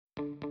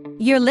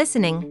You're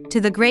listening to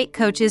the Great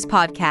Coaches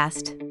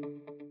Podcast.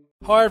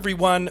 Hi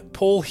everyone,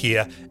 Paul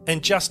here,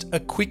 and just a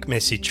quick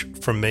message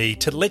from me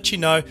to let you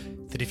know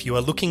that if you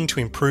are looking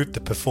to improve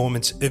the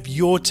performance of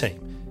your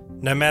team,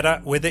 no matter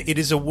whether it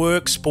is a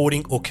work,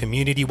 sporting or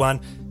community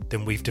one,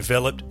 then we've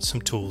developed some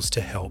tools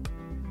to help.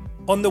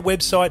 On the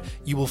website,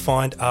 you will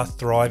find our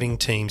Thriving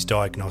Teams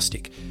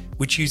Diagnostic,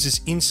 which uses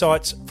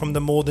insights from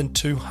the more than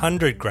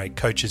 200 great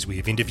coaches we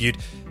have interviewed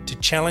to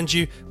challenge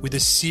you with a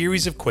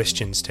series of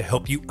questions to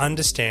help you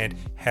understand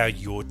how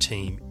your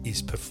team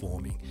is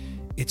performing.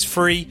 It's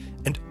free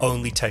and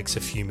only takes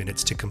a few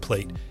minutes to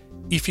complete.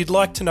 If you'd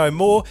like to know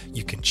more,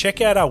 you can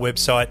check out our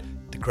website,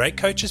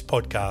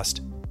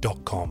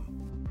 thegreatcoachespodcast.com.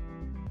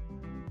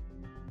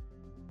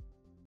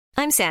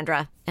 I'm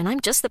Sandra, and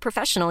I'm just the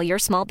professional your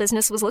small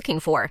business was looking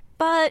for.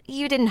 But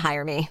you didn't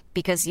hire me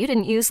because you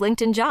didn't use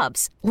LinkedIn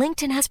Jobs.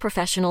 LinkedIn has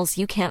professionals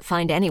you can't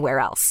find anywhere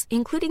else,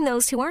 including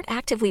those who aren't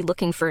actively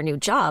looking for a new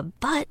job,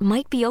 but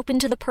might be open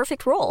to the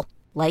perfect role,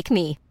 like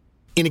me.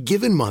 In a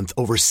given month,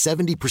 over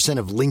 70%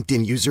 of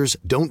LinkedIn users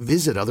don't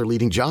visit other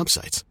leading job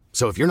sites.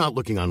 So if you're not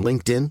looking on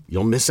LinkedIn,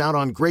 you'll miss out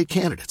on great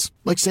candidates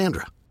like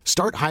Sandra.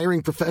 Start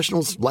hiring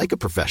professionals like a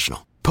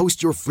professional.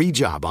 Post your free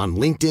job on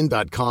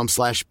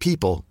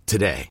linkedin.com/people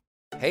today.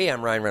 Hey,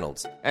 I'm Ryan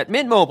Reynolds. At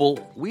Mint Mobile,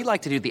 we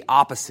like to do the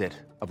opposite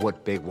of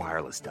what Big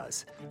Wireless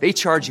does. They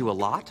charge you a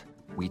lot,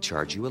 we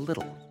charge you a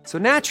little. So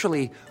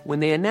naturally, when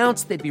they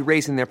announced they'd be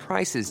raising their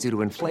prices due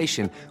to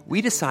inflation,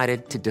 we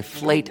decided to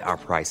deflate our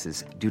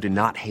prices due to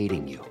not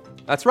hating you.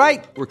 That's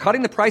right. We're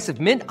cutting the price of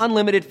Mint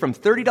Unlimited from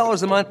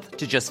 $30 a month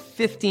to just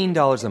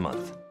 $15 a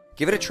month.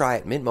 Give it a try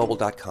at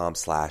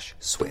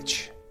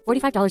mintmobile.com/switch.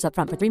 $45 up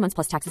front for 3 months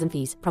plus taxes and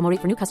fees. Promo rate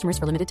for new customers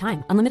for limited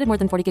time. Unlimited more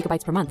than 40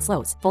 gigabytes per month.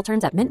 Slows full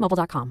terms at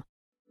mintmobile.com.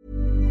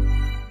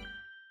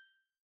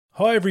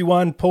 Hi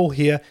everyone, Paul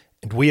here,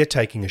 and we are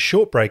taking a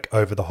short break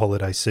over the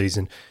holiday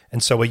season,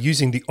 and so we're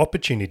using the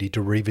opportunity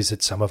to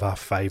revisit some of our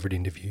favourite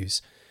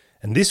interviews.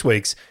 And this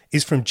week's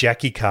is from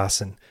Jackie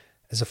Carson.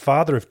 As a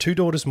father of 2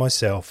 daughters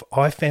myself,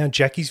 I found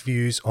Jackie's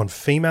views on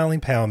female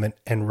empowerment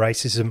and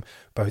racism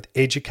both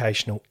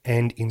educational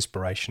and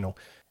inspirational,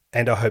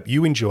 and I hope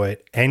you enjoy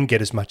it and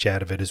get as much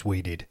out of it as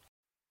we did.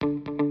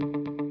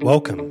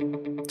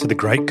 Welcome to the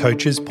Great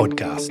Coaches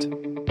Podcast.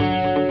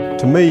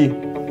 To me,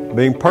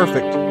 being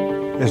perfect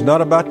is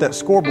not about that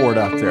scoreboard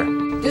out there.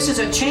 This is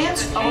a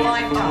chance of a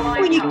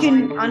lifetime. When you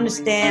can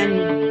understand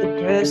the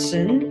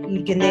person,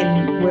 you can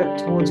then work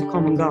towards a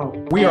common goal.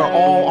 We are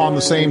all on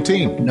the same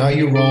team. Know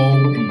your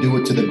role and do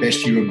it to the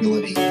best of your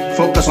ability.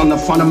 Focus on the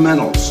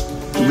fundamentals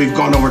that we've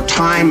gone over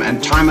time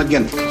and time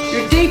again.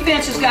 Your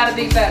defense has got to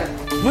be better.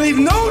 Leave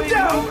no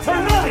doubt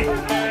tonight.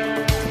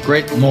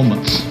 Great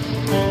moments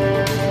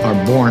are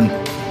born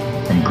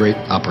from great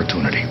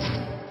opportunity.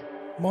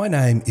 My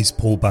name is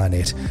Paul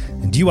Barnett,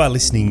 and you are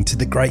listening to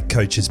the Great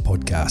Coaches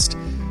Podcast,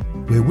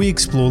 where we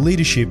explore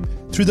leadership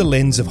through the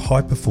lens of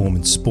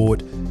high-performance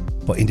sport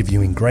by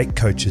interviewing great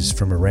coaches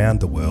from around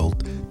the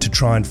world to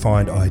try and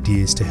find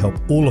ideas to help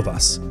all of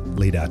us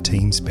lead our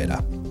teams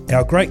better.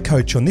 Our great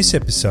coach on this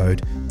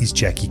episode is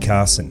Jackie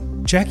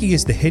Carson. Jackie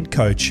is the head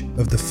coach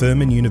of the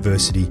Furman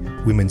University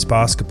women's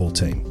basketball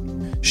team.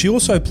 She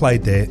also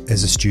played there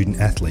as a student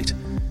athlete,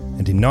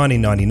 and in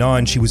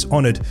 1999 she was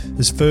honoured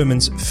as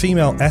Furman's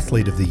Female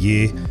Athlete of the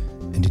Year,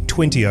 and in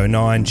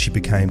 2009 she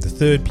became the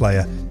 3rd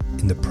player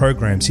in the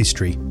program's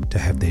history to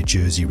have their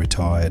jersey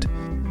retired.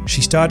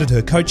 She started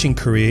her coaching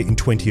career in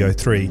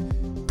 2003,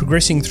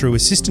 progressing through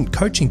assistant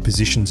coaching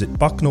positions at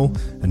Bucknell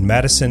and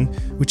Madison,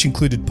 which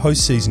included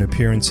postseason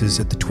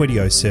appearances at the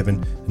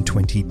 2007 and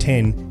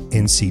 2010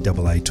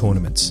 NCAA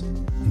tournaments.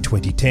 In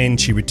 2010,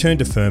 she returned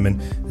to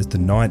Furman as the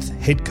 9th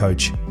head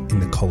coach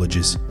in the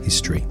college's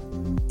history.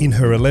 In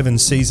her 11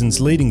 seasons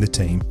leading the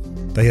team,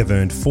 they have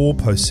earned 4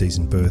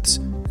 postseason berths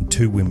and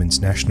 2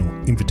 women's national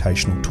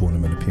invitational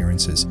tournament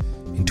appearances.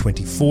 In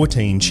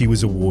 2014, she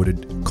was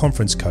awarded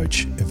Conference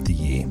Coach of the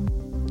Year.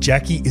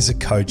 Jackie is a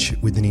coach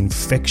with an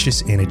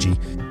infectious energy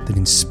that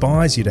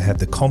inspires you to have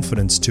the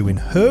confidence to, in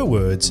her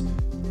words,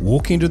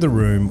 walk into the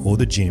room or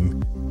the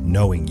gym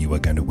knowing you are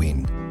going to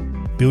win.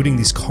 Building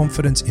this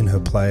confidence in her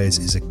players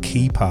is a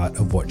key part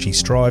of what she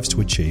strives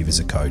to achieve as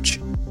a coach.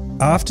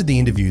 After the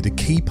interview, the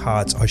key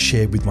parts I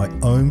shared with my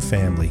own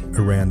family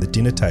around the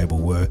dinner table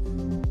were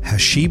how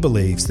she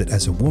believes that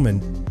as a woman,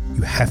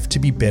 you have to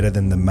be better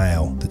than the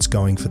male that's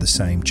going for the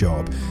same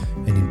job,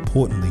 and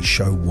importantly,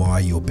 show why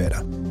you're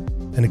better.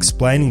 And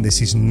explaining this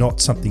is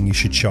not something you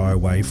should shy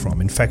away from.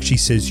 In fact, she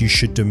says you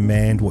should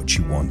demand what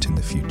you want in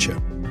the future.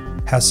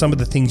 How some of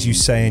the things you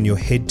say in your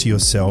head to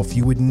yourself,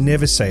 you would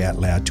never say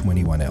out loud to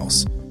anyone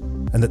else.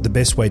 And that the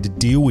best way to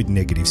deal with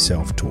negative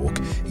self-talk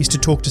is to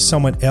talk to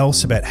someone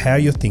else about how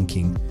you're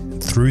thinking,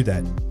 and through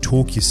that,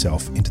 talk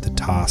yourself into the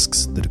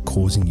tasks that are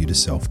causing you to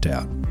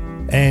self-doubt.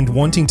 And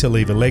wanting to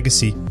leave a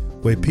legacy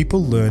where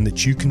people learn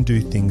that you can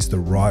do things the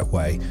right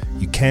way.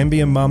 You can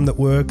be a mum that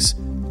works,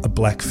 a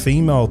black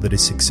female that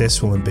is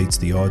successful and beats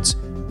the odds.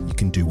 You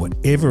can do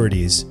whatever it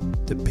is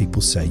that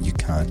people say you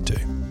can't do.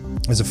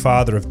 As a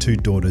father of 2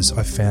 daughters,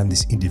 I found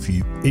this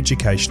interview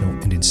educational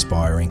and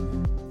inspiring,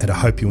 and I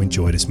hope you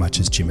enjoyed as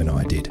much as Jim and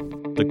I did.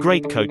 The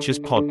Great Coaches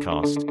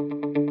Podcast.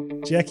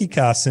 Jackie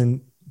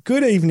Carson,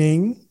 good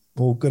evening,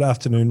 or good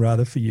afternoon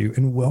rather for you,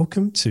 and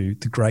welcome to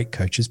the Great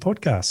Coaches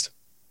Podcast.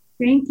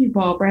 Thank you,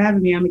 Paul, for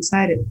having me. I'm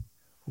excited.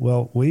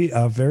 Well, we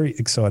are very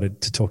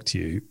excited to talk to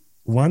you.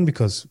 One,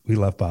 because we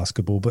love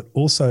basketball, but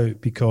also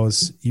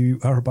because you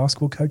are a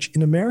basketball coach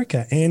in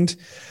America. And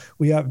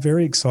we are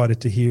very excited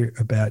to hear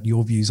about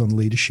your views on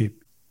leadership.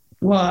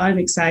 Well, I'm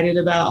excited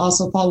about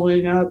also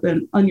following up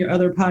and on your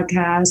other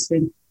podcasts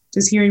and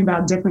just hearing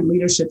about different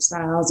leadership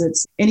styles.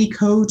 It's any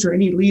coach or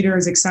any leader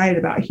is excited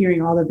about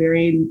hearing all the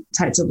varying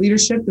types of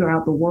leadership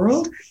throughout the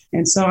world.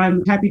 And so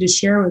I'm happy to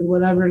share with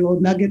whatever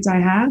little nuggets I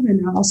have, and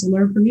I'll also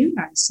learn from you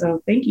guys.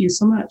 So thank you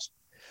so much.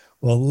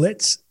 Well,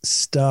 let's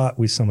start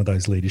with some of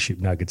those leadership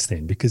nuggets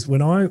then, because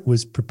when I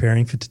was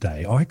preparing for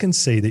today, I can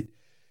see that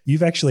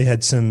you've actually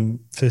had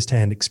some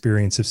firsthand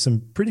experience of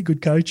some pretty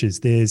good coaches.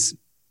 There's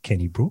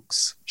Kenny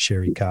Brooks,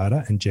 Sherry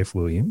Carter, and Jeff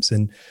Williams,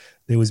 and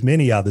there was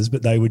many others,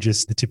 but they were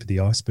just the tip of the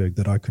iceberg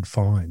that I could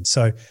find.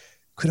 So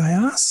could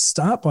I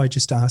start by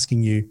just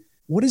asking you,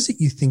 what is it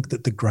you think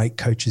that the great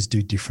coaches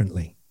do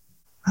differently?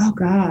 Oh,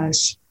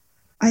 gosh.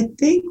 I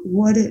think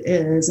what it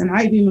is, and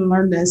I've even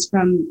learned this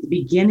from the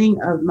beginning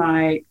of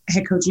my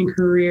head coaching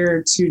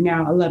career to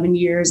now 11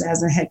 years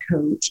as a head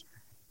coach.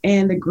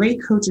 And the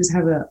great coaches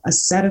have a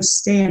set of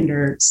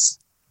standards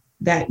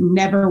that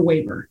never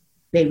waver.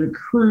 They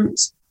recruit,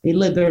 they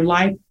live their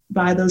life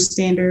by those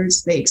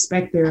standards. They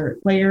expect their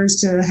players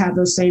to have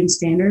those same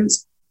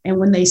standards. And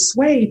when they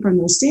sway from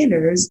those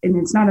standards and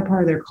it's not a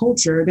part of their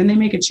culture, then they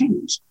make a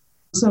change.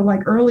 So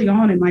like early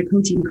on in my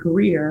coaching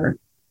career,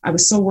 I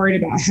was so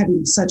worried about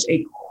having such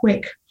a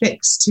quick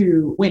fix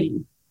to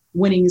winning.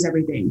 Winning is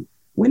everything.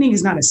 Winning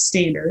is not a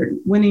standard.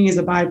 Winning is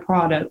a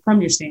byproduct from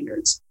your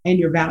standards and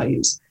your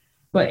values.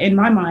 But in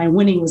my mind,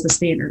 winning was the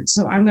standard.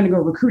 So I'm going to go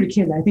recruit a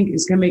kid that I think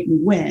is going to make me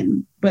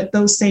win. But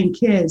those same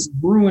kids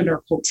ruined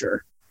our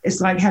culture. It's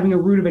like having a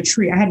root of a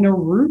tree. I had no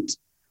root.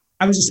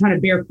 I was just trying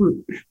to bear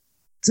fruit.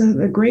 So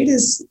the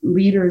greatest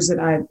leaders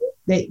that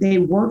they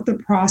work the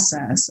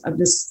process of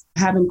just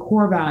having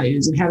core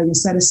values and having a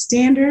set of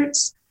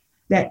standards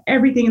that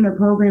everything in their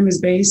program is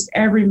based,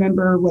 every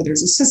member, whether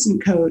it's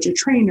assistant coach, a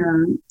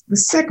trainer, the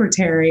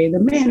secretary,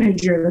 the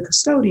manager, the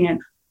custodian,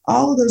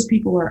 all of those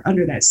people are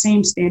under that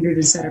same standard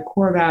and set of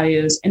core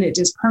values, and it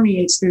just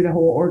permeates through the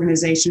whole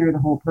organization or the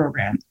whole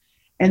program.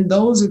 And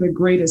those are the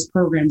greatest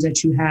programs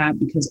that you have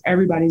because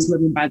everybody's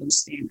living by those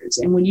standards.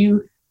 And when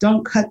you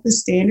don't cut the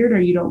standard or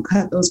you don't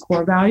cut those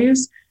core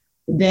values,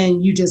 then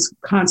you just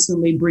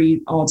constantly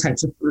breed all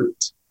types of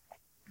fruit.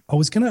 I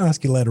was going to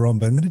ask you later on,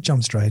 but I'm going to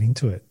jump straight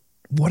into it.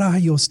 What are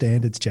your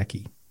standards,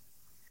 Jackie?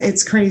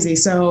 It's crazy.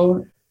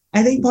 So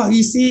I think, Paul,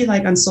 you see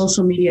like on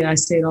social media, I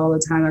say it all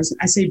the time.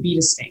 I say be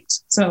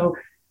distinct. So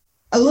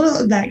a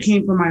little of that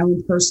came from my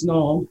own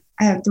personal,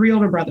 I have 3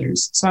 older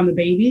brothers. So I'm the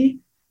baby.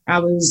 I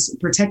was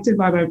protected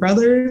by my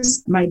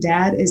brothers. My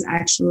dad is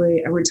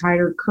actually a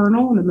retired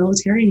colonel in the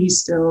military, and he's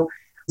still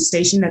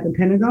stationed at the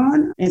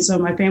Pentagon. And so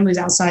my family's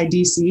outside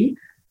DC.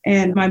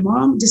 And my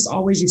mom just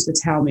always used to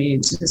tell me,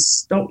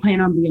 just don't plan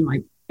on being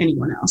like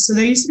anyone else. So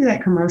there used to be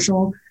that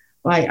commercial,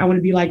 like, I want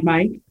to be like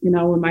Mike,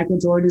 when Michael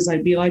Jordan is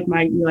like, be like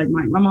Mike, be like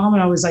Mike. My mom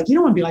would always like, you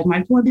don't want to be like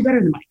Mike, you want to be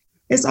better than Mike.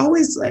 It's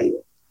always like,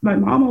 my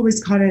mom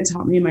always kind of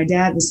taught me, and my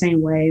dad the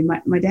same way.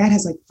 My dad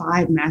has like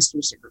 5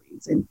 master's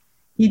degrees, and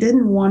he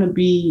didn't want to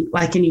be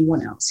like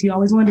anyone else. He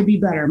always wanted to be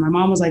better. My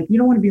mom was like, you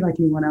don't want to be like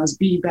anyone else,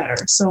 be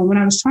better. So when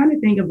I was trying to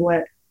think of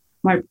what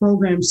my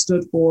program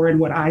stood for and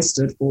what I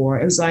stood for,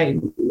 it was like,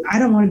 I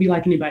don't want to be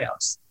like anybody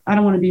else. I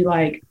don't want to be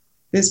like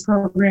this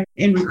program.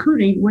 In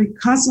recruiting, we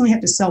constantly have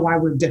to sell why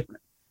we're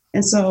different.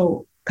 And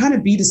so kind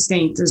of be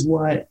distinct is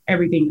what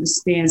everything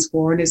stands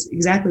for. And it's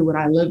exactly what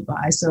I live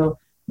by. So,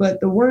 but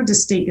the word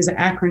distinct is an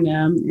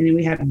acronym. And then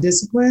we have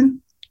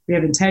discipline, we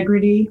have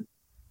integrity,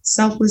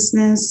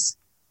 selflessness,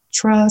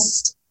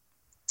 trust.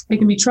 It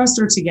can be trust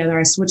or together.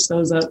 I switch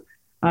those up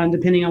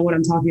depending on what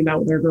I'm talking about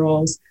with our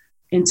girls.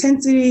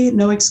 Intensity,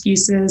 no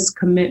excuses,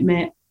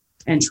 commitment,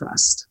 and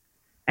trust.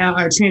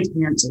 Or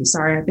transparency.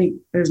 Sorry, I think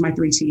there's my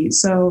 3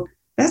 T's. So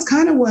that's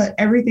kind of what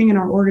everything in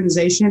our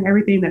organization,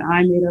 everything that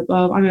I'm made up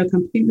of. I'm a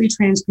completely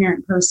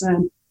transparent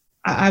person.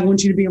 I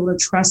want you to be able to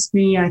trust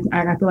me. I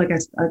feel like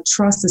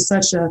trust is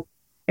such a,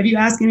 if you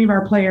ask any of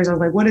our players, I was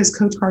like, what is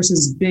Coach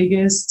Carson's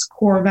biggest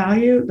core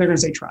value? They're going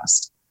to say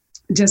trust.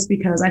 Just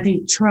because I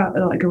think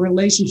like a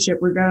relationship,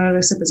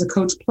 regardless if it's a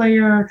coach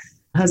player,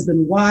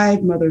 husband,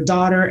 wife, mother,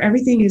 daughter,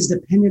 everything is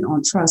dependent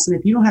on trust. And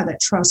if you don't have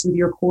that trust with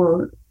your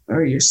core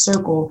or your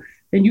circle,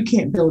 then you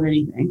can't build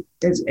anything.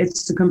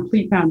 It's the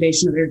complete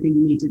foundation of everything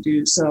you need to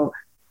do. So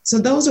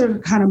those are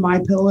kind of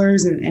my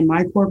pillars and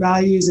my core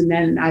values. And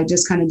then I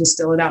just kind of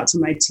distill it out to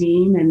my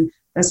team. And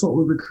that's what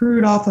we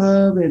recruit off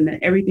of. And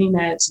everything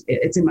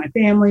it's in my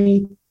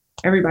family,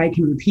 everybody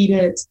can repeat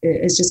it.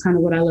 It's just kind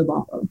of what I live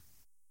off of.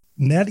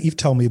 Now that you've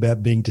told me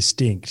about being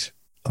distinct,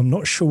 I'm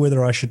not sure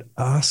whether I should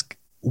ask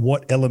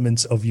what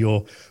elements of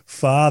your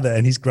father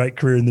and his great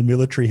career in the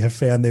military have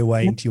found their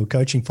way into your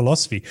coaching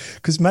philosophy,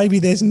 because maybe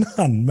there's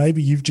none.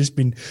 Maybe you've just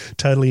been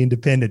totally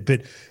independent.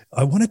 But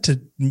I wanted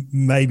to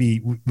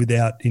maybe,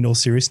 without, in all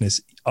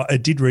seriousness, I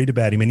did read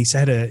about him, and it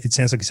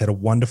sounds like he's had a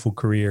wonderful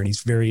career, and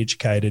he's very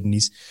educated, and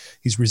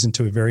he's risen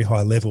to a very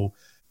high level.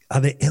 Are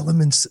there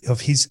elements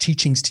of his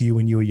teachings to you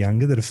when you were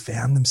younger that have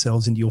found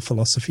themselves into your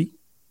philosophy?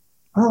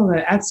 Oh,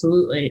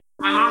 absolutely.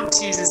 My mom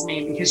teases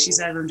me because she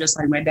says I'm just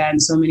like my dad in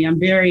so many. I'm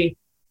very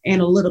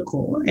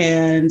analytical,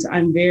 and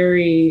I'm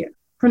very,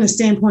 from the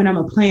standpoint, I'm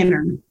a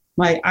planner.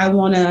 Like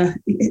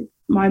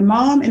my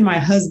mom and my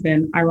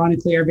husband,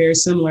 ironically, are very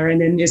similar.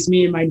 And then just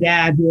me and my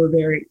dad, who are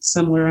very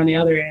similar on the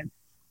other end.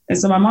 And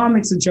so my mom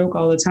makes a joke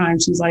all the time.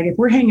 She's like, if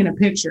we're hanging a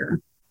picture,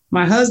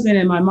 my husband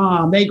and my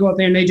mom, they go up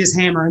there and they just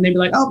hammer, and they'd be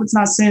like, oh, it's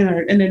not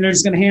centered. And then they're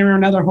just going to hammer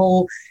another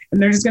hole,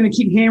 and they're just going to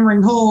keep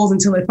hammering holes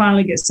until it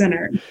finally gets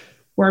centered.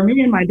 Where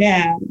me and my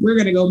dad, we're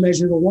going to go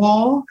measure the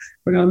wall.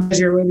 We're going to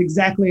measure what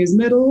exactly is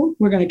middle.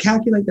 We're going to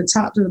calculate the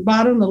top to the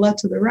bottom, the left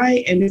to the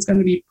right, and it's going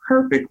to be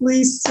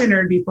perfectly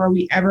centered before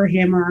we ever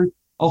hammer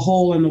a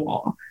hole in the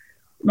wall.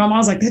 My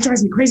mom's like, that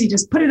drives me crazy.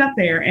 Just put it up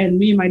there. And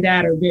me and my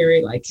dad are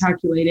very like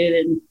calculated,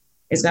 and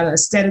it's got to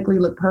aesthetically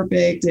look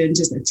perfect, and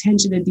just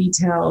attention to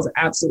details,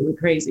 absolutely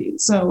crazy.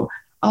 So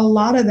a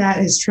lot of that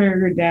is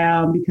triggered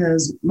down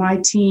because my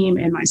team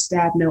and my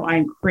staff know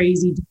I'm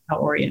crazy detail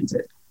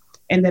oriented.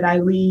 And that I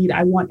lead,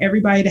 I want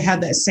everybody to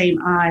have that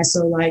same eye.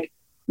 So like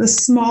the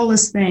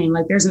smallest thing,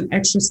 like there's an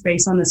extra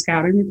space on the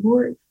scouting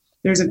report.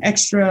 There's an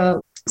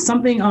extra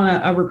something on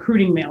a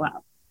recruiting mail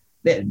out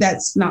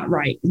that's not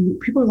right. And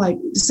people are like,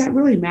 does that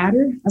really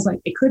matter? I was like,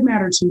 it could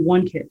matter to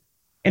one kid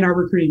in our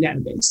recruiting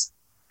database.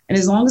 And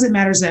as long as it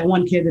matters to that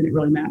one kid, then it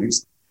really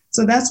matters.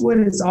 So that's what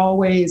it's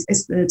always,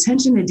 it's the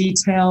attention to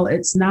detail.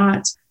 It's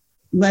not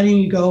letting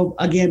you go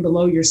again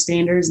below your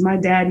standards. My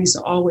dad used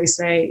to always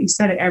say, he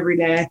said it every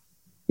day.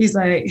 He's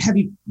like, have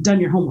you done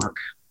your homework?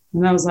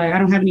 And I was like, I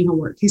don't have any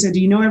homework. He said, do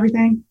you know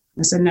everything?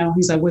 I said, no.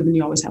 He's like, well, then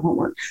you always have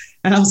homework.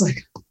 And I was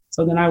like,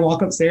 so then I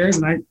walk upstairs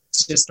and I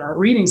just start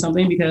reading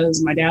something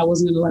because my dad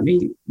wasn't going to let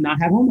me not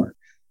have homework.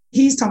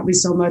 He's taught me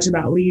so much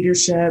about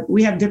leadership.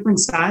 We have different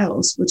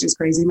styles, which is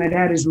crazy. My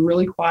dad is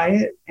really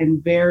quiet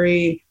and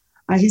very,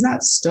 he's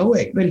not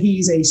stoic, but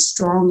he's a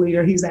strong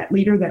leader. He's that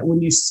leader that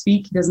when you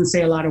speak, he doesn't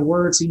say a lot of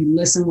words, so you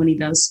listen when he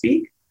does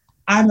speak.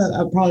 I'm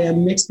probably a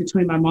mix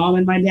between my mom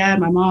and my dad.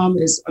 My mom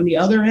is on the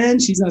other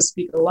end. She's going to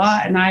speak a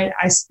lot, and I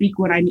speak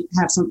when I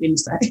have something to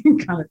say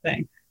kind of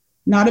thing.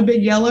 Not a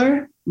big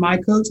yeller. My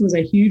coach was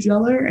a huge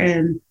yeller,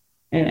 and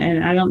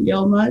I don't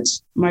yell much.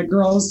 My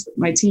girls,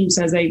 my team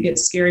says they get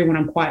scary when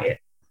I'm quiet.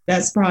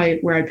 That's probably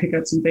where I pick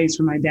up some things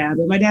from my dad.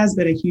 But my dad's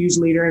been a huge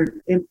leader,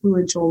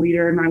 influential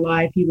leader in my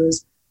life. He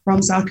was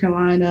from South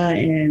Carolina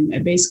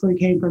and basically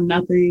came from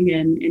nothing.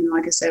 And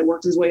like I said,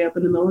 worked his way up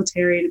in the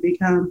military to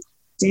become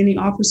standing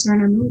officer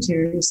in our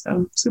military.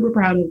 So super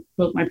proud of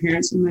both my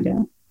parents and my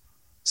dad.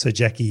 So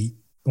Jackie,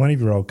 one of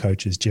your old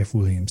coaches, Jeff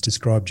Williams,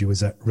 described you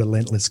as a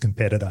relentless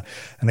competitor.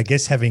 And I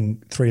guess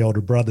having three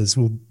older brothers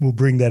will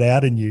bring that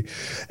out in you.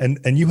 And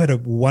you had a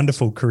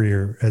wonderful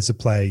career as a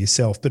player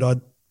yourself, but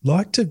I'd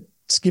like to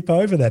skip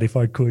over that if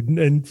I could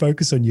and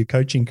focus on your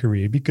coaching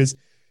career, because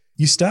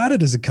you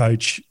started as a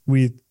coach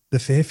with the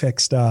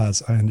Fairfax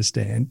Stars, I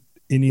understand.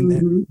 And in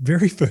that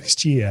very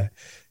first year,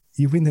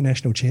 you win the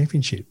national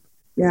championship.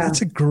 Yeah.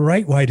 That's a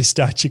great way to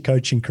start your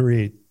coaching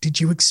career. Did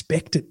you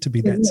expect it to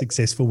be that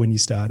successful when you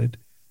started?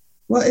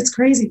 Well, it's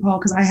crazy, Paul,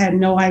 because I had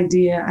no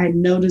idea. I had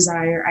no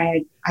desire.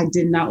 I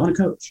did not want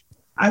to coach.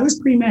 I was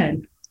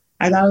pre-med.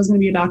 I thought I was going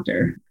to be a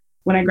doctor.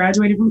 When I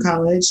graduated from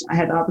college, I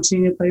had the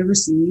opportunity to play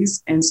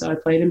overseas. And so I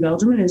played in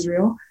Belgium and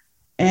Israel.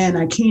 And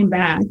I came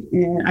back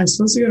and I was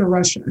supposed to go to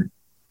Russia.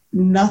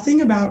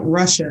 Nothing about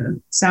Russia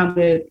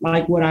sounded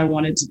like what I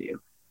wanted to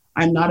do.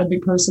 I'm not a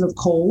big person of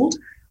cold.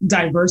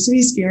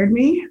 Diversity scared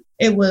me.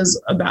 It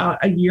was about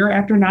a year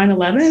after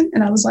 9/11.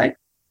 And I was like,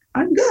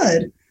 I'm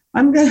good.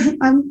 I'm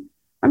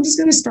just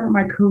going to start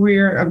my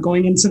career of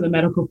going into the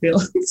medical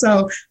field.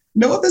 So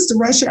no offense to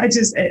Russia.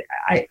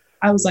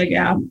 I was like,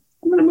 yeah, I'm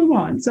going to move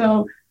on.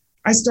 So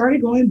I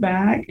started going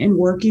back and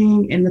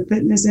working in the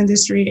fitness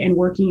industry and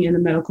working in the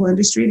medical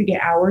industry to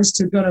get hours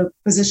to go to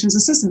physician's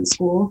assistant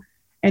school.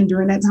 And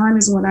during that time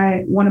is when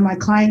one of my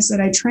clients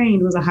that I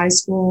trained was a high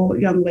school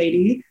young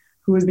lady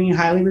who was being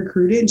highly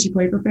recruited, and she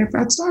played for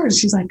Fairfax Stars.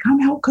 She's like, come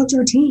help coach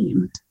our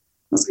team. I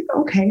was like,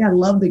 okay, I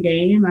love the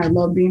game. I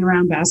love being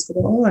around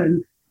basketball.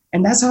 And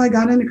that's how I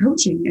got into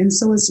coaching. And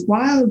so it's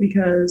wild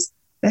because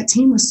that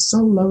team was so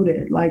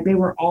loaded. Like they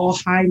were all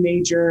high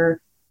major,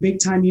 big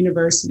time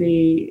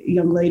university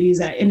young ladies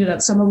that ended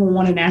up, some of them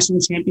won a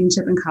national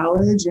championship in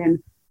college.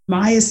 And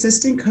my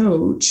assistant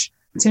coach,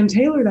 Tim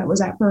Taylor, that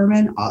was at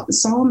Furman,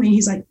 saw me.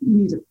 He's like, you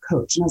need to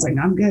coach. And I was like,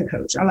 no, I'm good,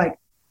 coach.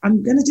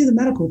 I'm going to do the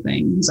medical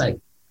thing. He's like,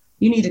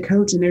 you need to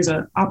coach, and there's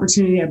an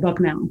opportunity at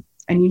Bucknell,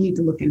 and you need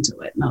to look into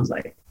it. And I was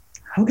like,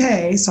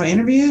 okay. So I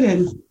interviewed,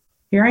 and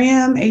here I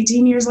am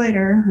 18 years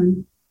later,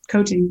 I'm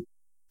coaching.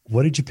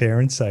 What did your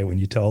parents say when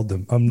you told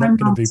them, I'm not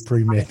going to be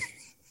pre-med?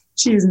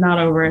 She is not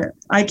over it.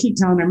 I keep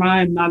telling her,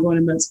 I'm not going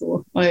to med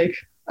school. Like,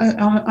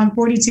 I'm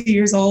 42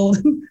 years old.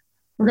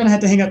 We're going to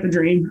have to hang up the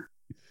dream.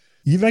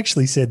 You've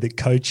actually said that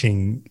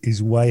coaching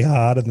is way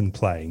harder than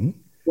playing.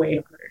 Way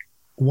harder.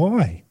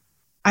 Why?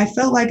 I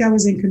felt like I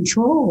was in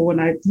control when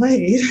I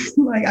played.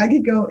 Like I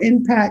could go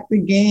impact the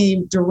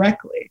game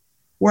directly,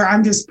 where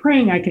I'm just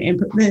praying I can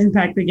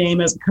impact the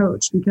game as a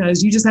coach,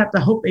 because you just have to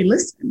hope they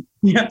listen.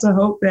 You have to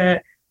hope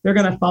that they're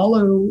going to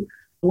follow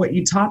what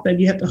you taught them.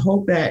 You have to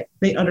hope that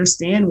they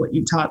understand what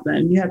you taught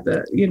them. You have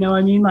to,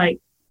 like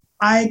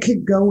I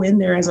could go in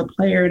there as a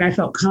player and I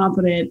felt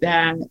confident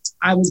that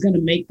I was going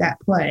to make that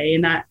play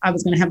and I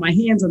was going to have my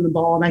hands on the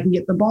ball and I can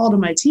get the ball to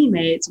my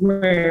teammates,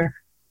 where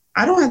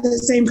I don't have the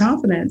same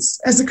confidence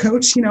as a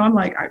coach. I'm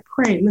like, I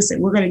pray,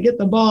 listen, we're going to get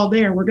the ball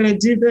there. We're going to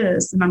do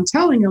this. And I'm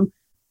telling them,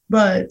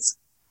 but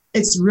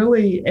it's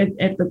really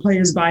if the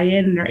players buy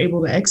in and they're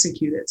able to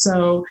execute it.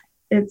 So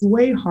it's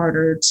way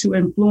harder to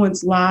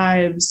influence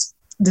lives,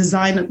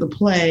 design up the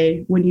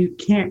play when you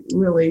can't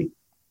really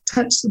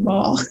touch the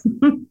ball.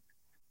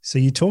 So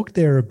you talked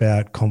there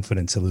about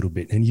confidence a little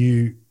bit, and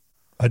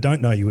I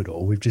don't know you at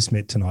all. We've just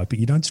met tonight, but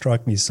you don't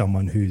strike me as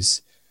someone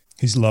who's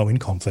low in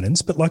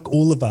confidence. But like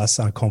all of us,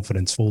 our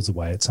confidence falls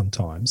away at some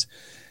times,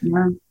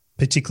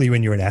 particularly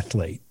when you're an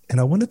athlete. And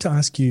I wanted to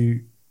ask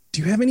you,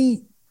 do you have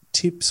any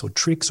tips or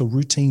tricks or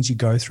routines you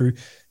go through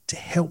to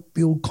help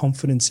build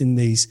confidence in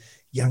these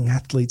young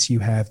athletes you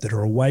have that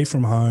are away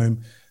from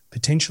home,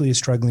 potentially are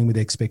struggling with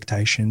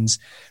expectations,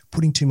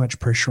 putting too much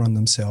pressure on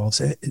themselves?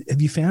 Have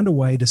you found a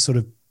way to sort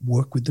of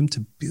work with them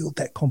to build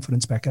that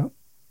confidence back up?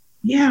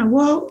 Yeah,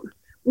 well,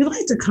 we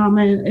like to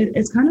comment.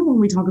 It's kind of when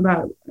we talk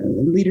about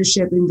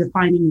leadership and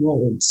defining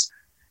roles.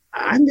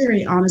 I'm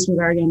very honest with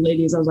our young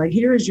ladies. I was like,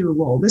 here is your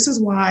role. This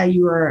is why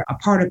you are a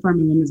part of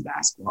Furman Women's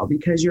Basketball,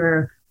 because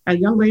you're a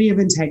young lady of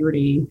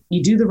integrity.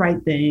 You do the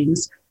right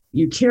things.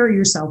 You carry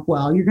yourself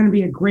well. You're going to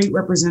be a great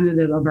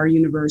representative of our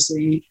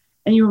university.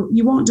 And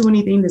you won't do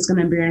anything that's going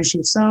to embarrass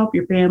yourself,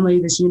 your family,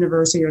 this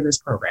university, or this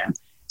program.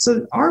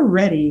 So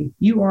already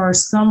you are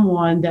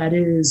someone that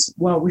is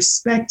well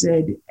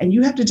respected, and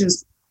you have to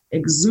just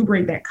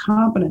exuberate that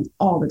confidence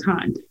all the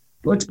time,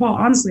 which, Paul,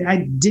 honestly,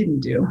 I didn't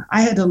do.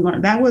 I had to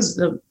learn. That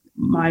was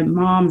my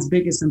mom's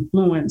biggest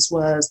influence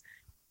was,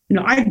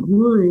 I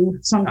grew,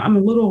 so I'm a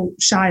little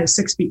shy of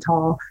 6 feet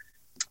tall.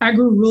 I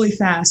grew really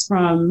fast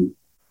from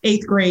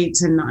 8th grade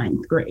to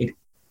 9th grade.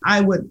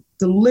 I would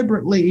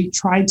deliberately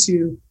try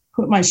to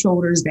put my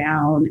shoulders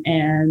down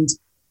and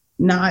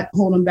not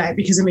hold them back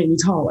because it made me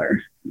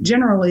taller.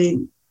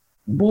 Generally,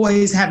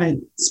 boys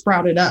haven't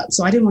sprouted up,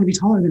 so I didn't want to be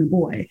taller than a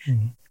boy.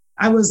 Mm-hmm.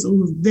 I was a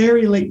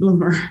very late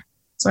bloomer.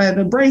 So I had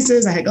the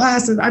braces, I had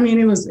glasses. I mean,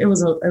 it was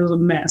a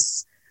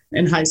mess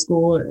in high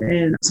school.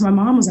 And so my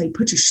mom was like,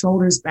 put your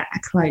shoulders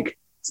back, like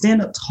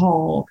stand up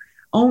tall,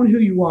 own who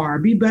you are,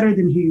 be better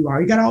than who you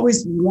are. You got to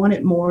always want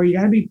it more. You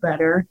got to be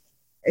better.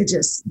 It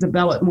just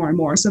developed more and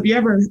more. So if you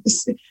ever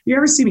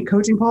see me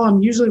coaching, Paul,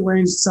 I'm usually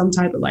wearing some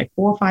type of like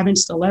 4 or 5 inch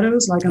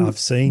stilettos. Like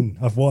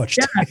I've watched.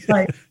 Yeah,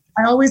 like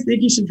I always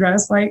think you should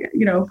dress like,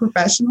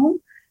 professional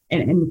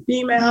and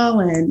female.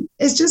 And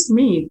it's just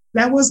me.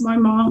 That was my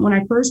mom when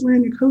I first went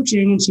into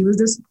coaching, and she was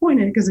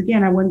disappointed because,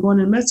 again, I wasn't going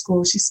to med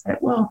school. She said,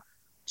 well,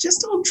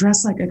 just don't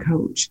dress like a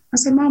coach. I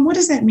said, Mom, what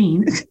does that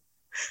mean?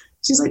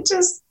 She's like,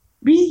 just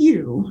be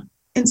you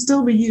and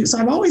still be you. So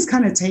I've always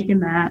kind of taken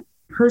that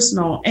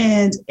personal,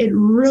 and it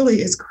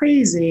really is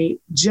crazy.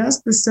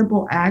 Just the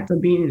simple act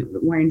of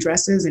wearing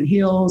dresses and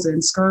heels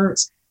and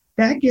skirts,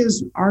 that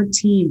gives our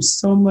team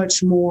so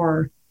much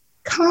more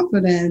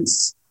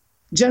confidence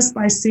just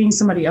by seeing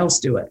somebody else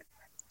do it.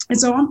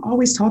 And so I'm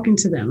always talking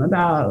to them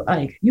about,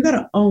 like, you got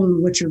to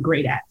own what you're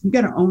great at. You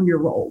got to own your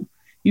role.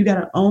 You got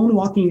to own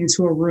walking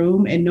into a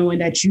room and knowing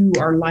that you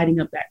are lighting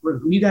up that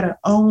room. You got to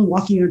own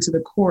walking into the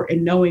court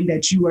and knowing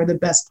that you are the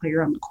best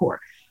player on the court.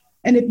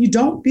 And if you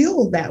don't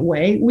feel that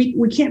way,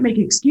 we can't make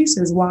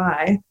excuses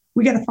why.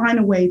 We got to find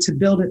a way to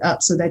build it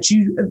up so that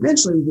you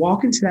eventually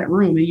walk into that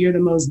room and you're the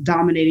most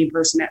dominating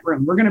person in that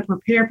room. We're going to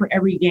prepare for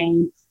every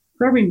game,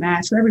 for every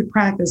match, for every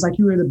practice, like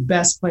you are the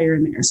best player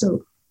in there.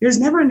 So there's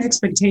never an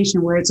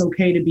expectation where it's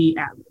okay to be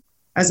average.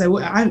 As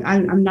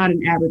I'm not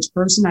an average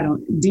person. I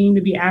don't deem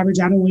to be average.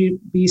 I don't want to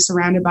be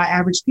surrounded by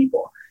average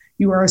people.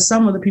 You are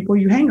some of the people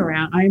you hang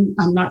around.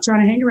 I'm not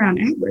trying to hang around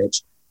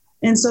average.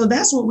 And so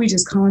that's what we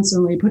just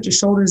constantly put your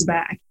shoulders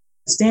back,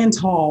 stand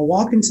tall,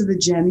 walk into the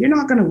gym. You're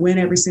not going to win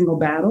every single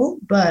battle,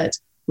 but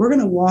we're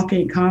going to walk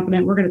in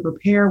confident. We're going to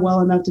prepare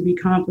well enough to be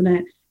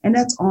confident. And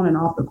that's on and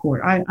off the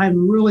court.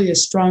 I'm really a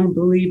strong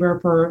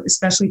believer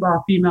especially for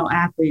our female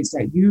athletes,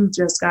 that you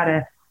just got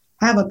to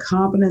have a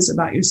confidence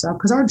about yourself,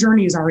 because our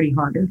journey is already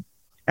harder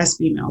as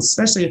females,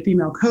 especially a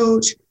female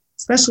coach,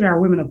 especially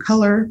our women of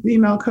color,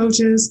 female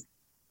coaches.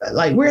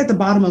 Like, we're at the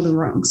bottom of the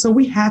rung. So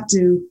we have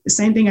to, the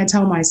same thing I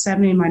tell my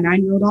 7 and my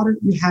 9-year-old daughter,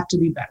 you have to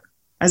be better.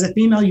 As a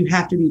female, you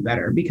have to be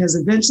better, because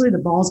eventually the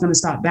ball's going to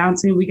stop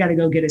bouncing. We got to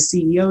go get a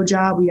CEO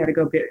job. We got to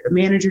go get a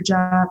manager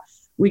job.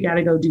 We got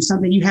to go do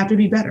something. You have to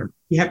be better.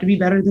 You have to be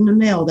better than the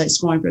male that's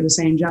going for the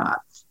same job.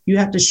 You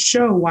have to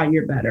show why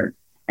you're better.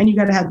 And you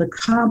got to have the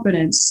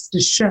confidence to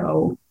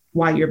show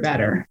why you're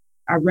better.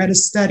 I read a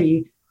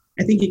study,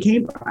 I think it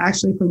came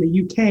actually from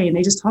the UK, and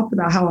they just talked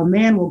about how a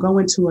man will go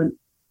into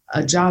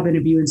a job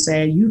interview and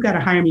say, you got to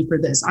hire me for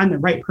this. I'm the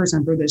right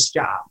person for this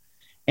job.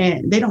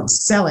 And they don't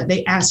sell it.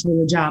 They ask for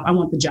the job. I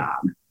want the job.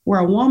 Where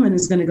a woman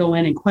is going to go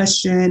in and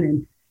question,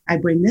 and I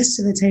bring this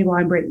to the table,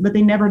 but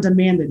they never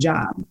demand the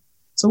job.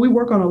 So we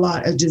work on a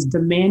lot of just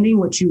demanding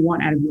what you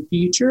want out of your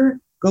future.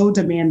 Go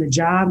demand the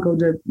job, go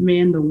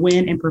demand the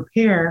win, and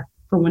prepare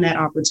for when that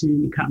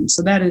opportunity comes.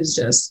 So that is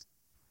just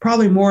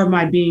probably more of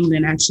my being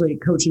than actually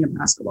coaching a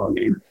basketball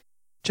game.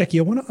 Jackie,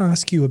 I want to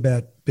ask you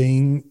about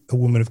being a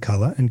woman of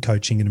colour and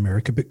coaching in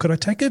America, but could I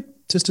take it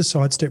just a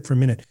sidestep for a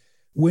minute?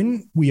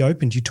 When we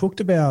opened, you talked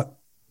about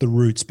the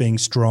roots being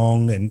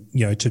strong and,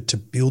 you know, to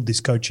build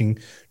this coaching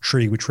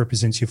tree, which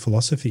represents your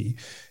philosophy.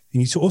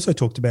 And you also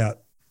talked about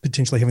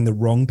potentially having the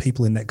wrong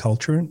people in that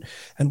culture.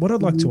 And what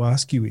I'd like to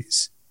ask you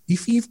is,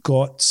 if you've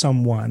got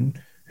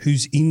someone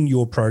who's in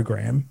your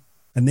program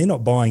and they're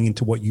not buying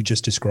into what you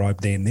just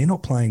described then, they're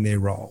not playing their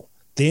role,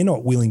 they're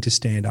not willing to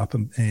stand up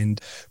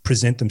and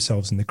present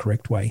themselves in the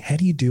correct way, how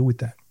do you deal with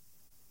that?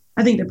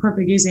 I think the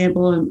perfect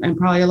example, and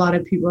probably a lot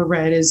of people have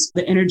read, is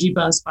The Energy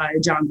Bus by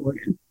John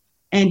Gordon.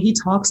 And he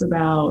talks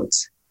about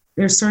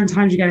there's certain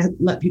times you got to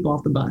let people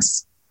off the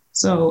bus.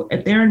 So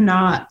if they're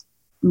not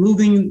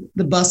moving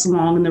the bus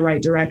along in the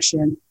right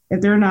direction, if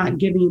they're not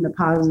giving the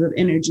positive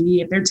energy,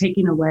 if they're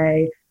taking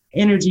away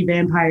energy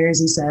vampires,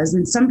 he says,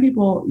 then some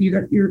people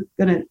you're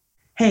going to,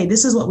 hey,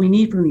 this is what we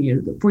need from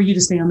you for you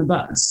to stay on the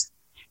bus.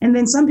 And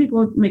then some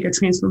people make a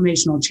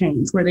transformational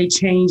change where they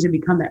change and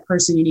become that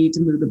person you need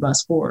to move the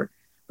bus forward.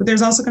 But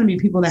there's also going to be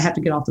people that have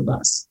to get off the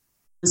bus.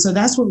 So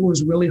that's what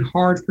was really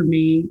hard for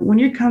me. When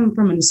you're coming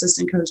from an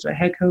assistant coach to a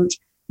head coach,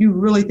 you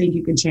really think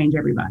you can change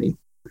everybody.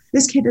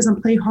 This kid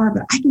doesn't play hard,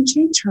 but I can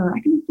change her. I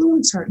can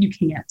influence her. You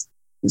can't.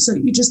 So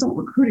you just don't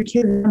recruit a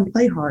kid that doesn't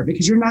play hard,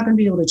 because you're not going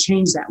to be able to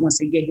change that once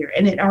they get here.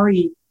 And it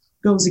already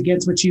goes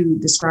against what you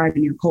described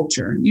in your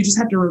culture. You just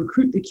have to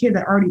recruit the kid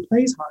that already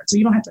plays hard. So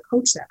you don't have to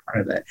coach that part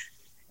of it.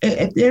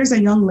 If there's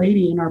a young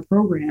lady in our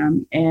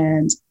program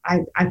and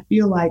I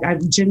feel like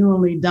I've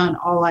genuinely done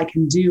all I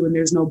can do and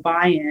there's no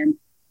buy-in,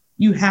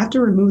 you have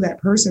to remove that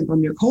person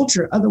from your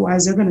culture.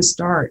 Otherwise, they're going to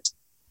start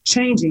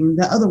changing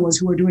the other ones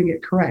who are doing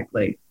it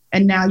correctly.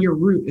 And now your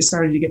root is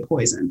starting to get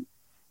poisoned.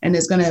 And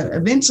it's going to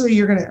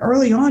eventually,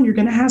 early on, you're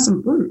going to have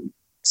some fruit.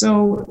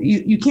 So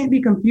you can't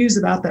be confused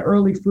about the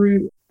early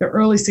fruit, the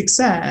early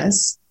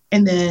success,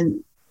 and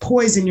then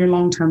poison your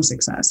long-term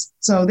success.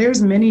 So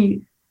there's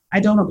many, I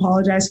don't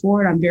apologize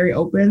for it. I'm very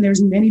open.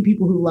 There's many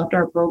people who left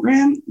our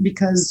program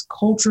because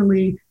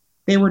culturally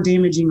they were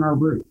damaging our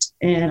root.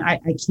 And I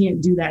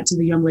can't do that to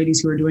the young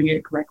ladies who are doing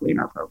it correctly in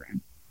our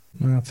program.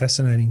 Wow,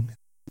 fascinating.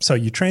 So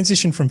you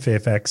transitioned from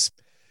Fairfax,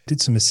 did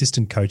some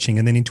assistant coaching,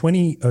 and then in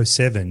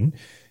 2007,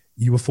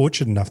 you were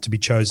fortunate enough to be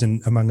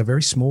chosen among a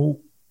very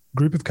small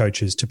group of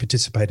coaches to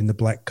participate in the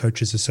Black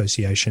Coaches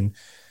Association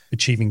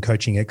Achieving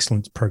Coaching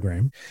Excellence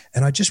program.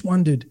 And I just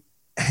wondered,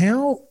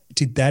 how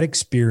did that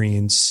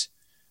experience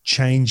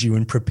change you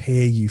and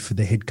prepare you for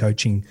the head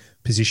coaching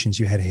positions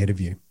you had ahead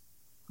of you?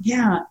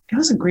 Yeah, it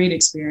was a great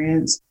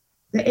experience.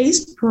 The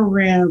ACE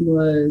program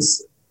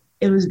was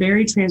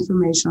very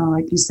transformational,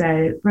 like you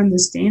said, from the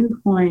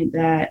standpoint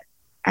that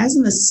as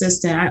an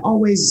assistant,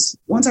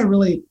 once I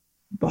really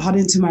bought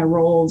into my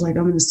roles, like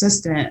I'm an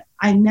assistant,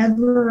 I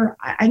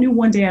knew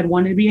one day I'd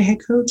wanted to be a head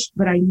coach,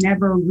 but I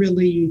never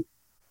really,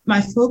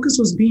 my focus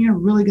was being a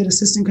really good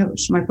assistant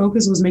coach. My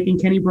focus was making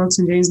Kenny Brooks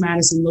and James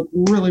Madison look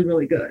really,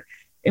 really good.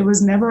 It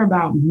was never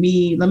about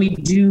me. Let me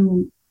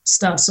do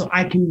stuff so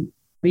I can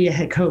be a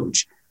head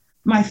coach.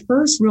 My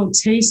first real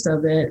taste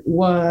of it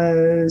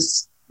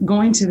was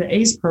going to the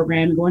ACE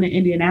program, going to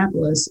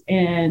Indianapolis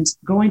and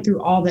going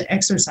through all the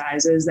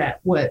exercises that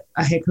what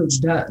a head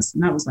coach does.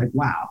 And I was like,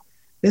 wow,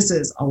 this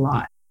is a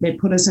lot. They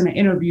put us in an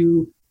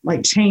interview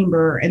like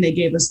chamber and they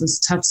gave us this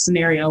tough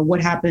scenario.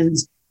 What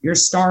happens? Your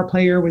star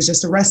player was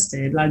just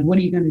arrested. Like, what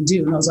are you going to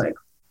do? And I was like,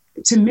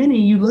 to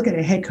many, you look at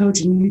a head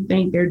coach and you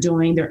think they're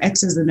doing their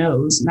X's and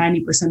O's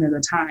 90% of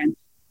the time.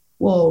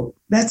 Well,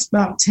 that's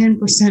about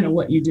 10% of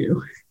what you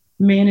do.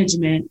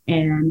 Management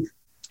and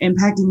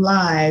impacting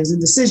lives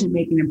and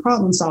decision-making and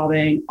problem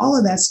solving, all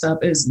of that stuff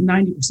is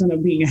 90%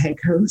 of being a head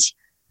coach.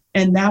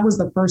 And that was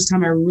the first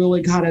time I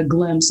really got a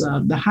glimpse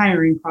of the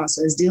hiring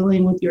process,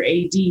 dealing with your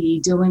AD,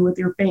 dealing with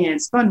your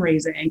fans,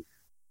 fundraising,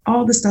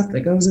 all the stuff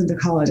that goes into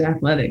college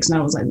athletics. And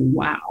I was like,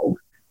 wow,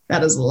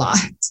 that is a lot.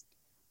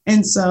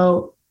 And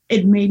so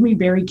it made me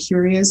very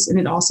curious. And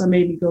it also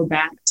made me go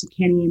back to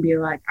Kenny and be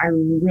like, I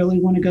really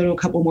want to go to a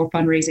couple more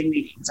fundraising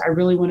meetings. I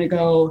really want to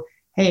go,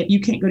 hey, if you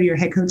can't go to your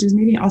head coaches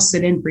meeting, I'll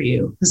sit in for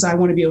you because I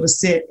want to be able to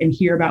sit and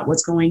hear about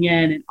what's going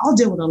in, and I'll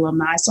deal with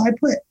alumni. So I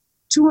put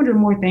 200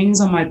 more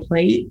things on my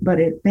plate, but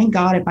thank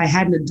God if I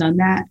hadn't have done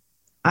that,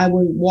 I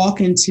would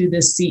walk into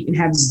this seat and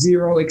have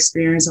zero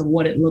experience of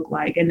what it looked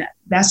like. And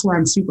that's where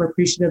I'm super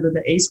appreciative of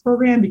the ACE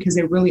program, because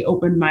it really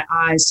opened my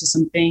eyes to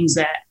some things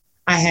that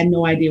I had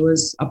no idea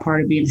was a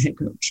part of being a head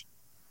coach.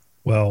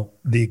 Well,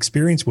 the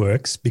experience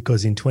works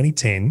because in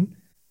 2010,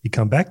 you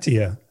come back to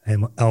your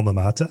alma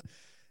mater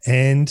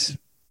and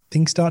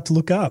things start to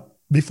look up.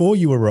 Before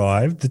you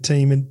arrived, the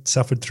team had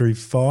suffered through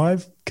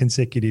 5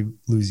 consecutive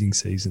losing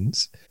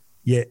seasons,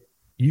 yet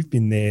you've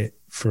been there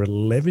for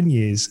 11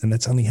 years and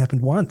that's only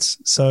happened once.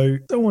 So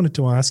I wanted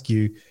to ask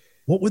you,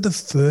 what were the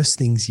first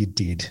things you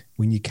did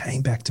when you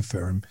came back to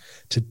Ferrum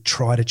to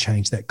try to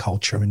change that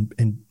culture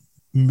and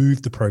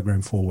move the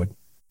program forward?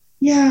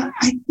 Yeah,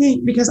 I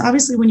think because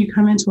obviously when you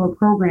come into a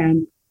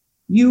program,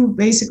 you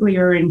basically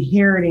are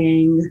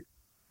inheriting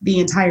the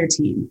entire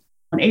team.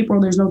 In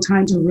April, there's no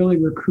time to really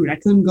recruit. I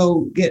couldn't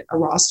go get a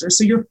roster.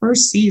 So your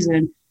first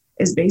season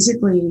is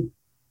basically,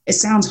 it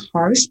sounds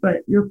harsh,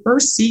 but your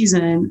first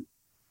season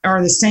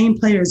are the same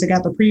players that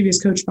got the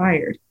previous coach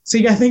fired. So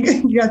you got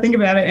to think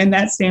about it in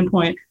that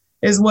standpoint.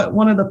 Is what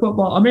one of the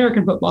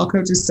American football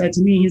coaches said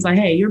to me. He's like,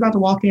 hey, you're about to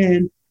walk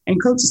in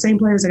and coach the same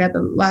players that got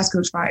the last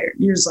coach fired.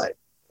 You're just like,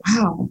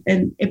 wow.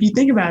 And if you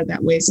think about it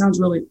that way, it sounds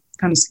really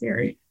kind of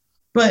scary.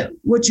 But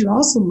what you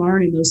also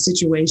learn in those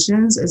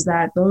situations is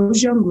that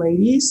those young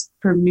ladies,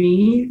 for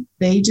me,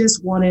 they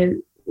just wanted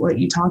what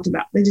you talked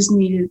about. They just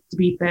needed to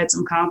be fed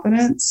some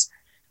confidence.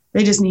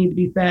 They just needed to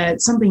be fed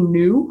something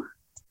new,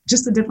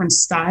 just a different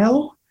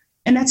style.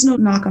 And that's no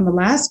knock on the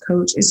last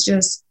coach. It's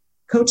just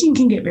coaching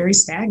can get very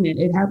stagnant.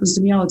 It happens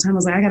to me all the time. I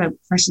was like, I got to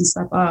freshen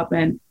stuff up.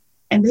 And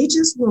they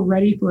just were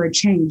ready for a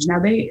change. Now,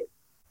 they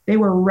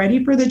were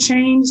ready for the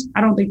change. I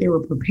don't think they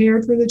were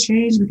prepared for the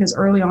change because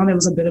early on, it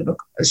was a bit of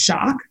a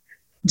shock.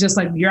 Just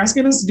like, you're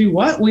asking us to do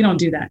what? We don't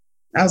do that.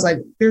 I was like,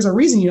 there's a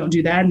reason you don't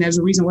do that. And there's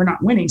a reason we're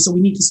not winning. So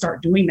we need to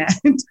start doing that.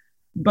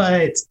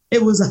 But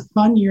it was a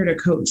fun year to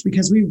coach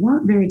because we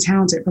weren't very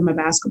talented from a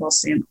basketball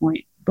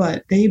standpoint.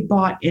 But they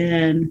bought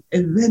in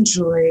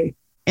eventually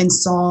and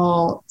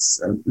saw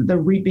the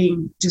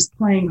reaping, just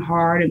playing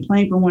hard and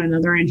playing for one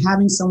another and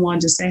having someone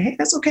just say, hey,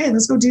 that's okay,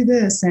 let's go do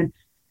this. And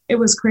it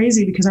was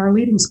crazy because our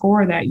leading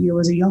scorer that year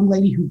was a young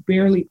lady who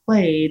barely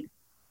played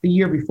the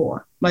year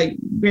before, like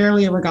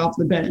barely ever got off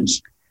the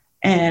bench.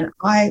 And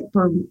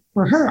for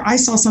her, I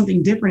saw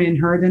something different in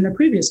her than the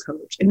previous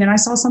coach. And then I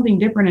saw something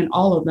different in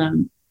all of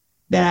them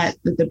that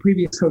the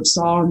previous coach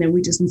saw. And then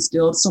we just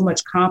instilled so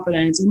much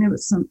confidence. And it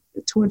was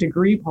to a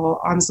degree,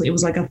 Paul, honestly, it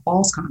was like a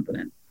false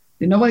confidence.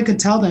 And nobody could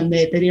tell them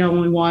that they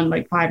only won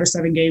like 5 or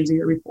 7 games a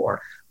year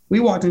before. We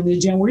walked into the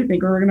gym, we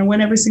think we were going to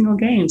win every single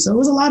game. So it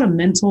was a lot of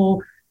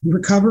mental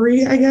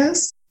recovery, I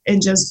guess,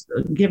 and just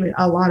give it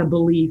a lot of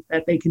belief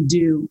that they could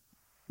do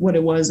what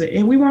it was.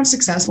 And we weren't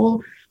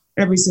successful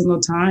every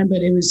single time,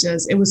 but it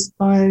was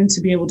fun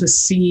to be able to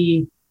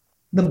see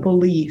the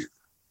belief,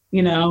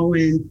 and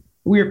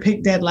we were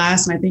picked dead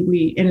last. And I think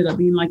we ended up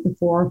being like the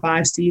 4 or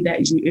 5 seed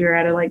that year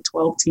out of like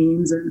 12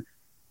 teams. And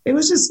it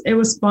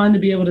was fun to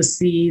be able to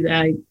see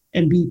that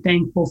and be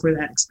thankful for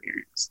that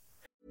experience.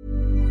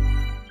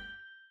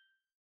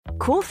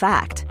 Cool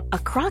fact, a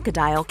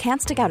crocodile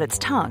can't stick out its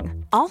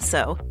tongue.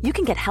 Also, you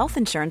can get health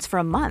insurance for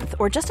a month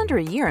or just under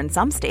a year in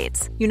some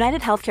states.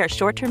 United Healthcare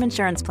short-term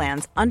insurance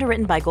plans,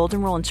 underwritten by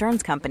Golden Rule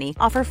Insurance Company,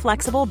 offer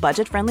flexible,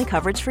 budget-friendly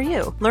coverage for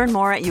you. Learn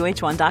more at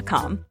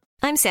UH1.com.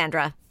 I'm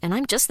Sandra, and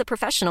I'm just the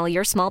professional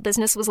your small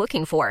business was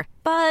looking for.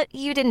 But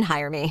you didn't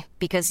hire me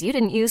because you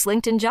didn't use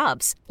LinkedIn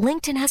Jobs.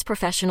 LinkedIn has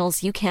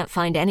professionals you can't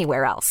find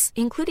anywhere else,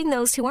 including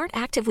those who aren't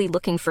actively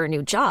looking for a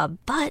new job,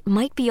 but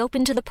might be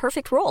open to the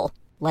perfect role,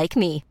 like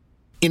me.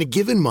 In a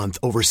given month,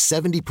 over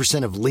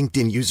 70% of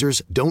LinkedIn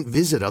users don't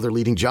visit other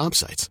leading job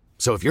sites.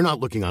 So if you're not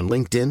looking on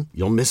LinkedIn,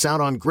 you'll miss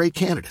out on great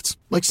candidates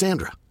like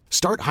Sandra.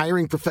 Start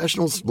hiring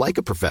professionals like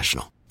a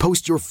professional.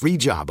 Post your free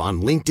job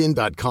on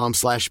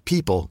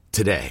linkedin.com/people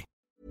today.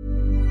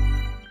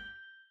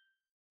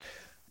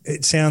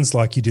 It sounds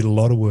like you did a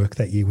lot of work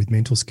that year with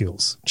mental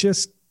skills,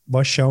 just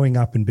by showing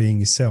up and being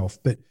yourself.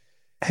 But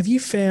have you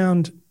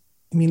found,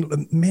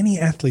 many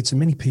athletes and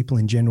many people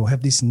in general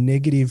have this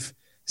negative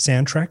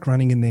soundtrack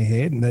running in their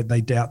head and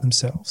they doubt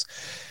themselves.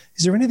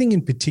 Is there anything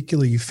in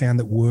particular you found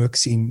that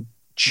works in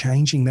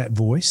changing that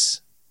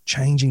voice,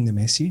 changing the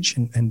message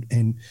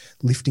and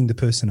lifting the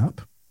person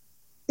up?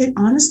 It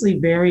honestly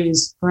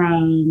varies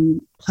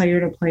from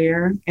player to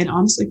player and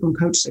honestly from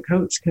coach to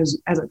coach,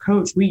 because as a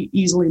coach, we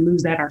easily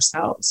lose that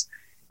ourselves.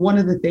 One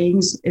of the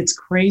things, it's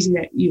crazy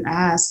that you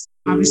asked,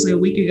 obviously a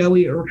week ago,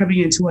 we were coming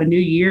into a new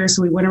year.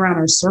 So we went around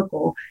our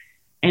circle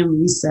and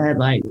we said,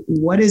 like,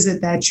 what is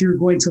it that you're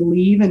going to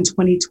leave in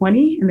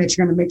 2020 and that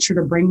you're going to make sure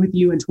to bring with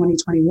you in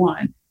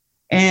 2021?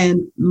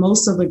 And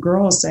most of the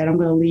girls said, I'm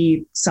going to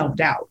leave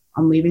self-doubt.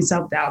 I'm leaving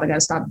self-doubt. I got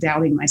to stop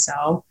doubting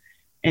myself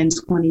in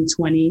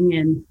 2020.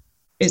 And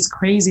it's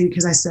crazy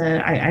because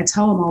I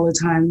tell them all the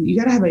time, you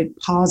got to have a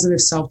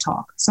positive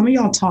self-talk. Some of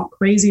y'all talk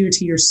crazier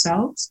to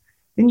yourselves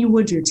than you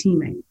would your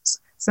teammates.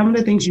 Some of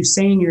the things you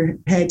say in your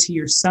head to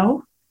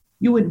yourself,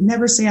 you would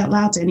never say out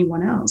loud to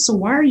anyone else. So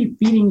why are you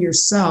feeding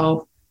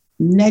yourself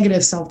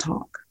negative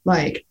self-talk?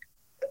 Like,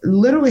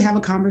 literally have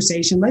a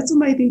conversation. Let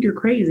somebody think you're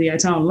crazy. I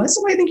tell them, let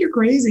somebody think you're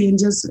crazy and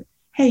just,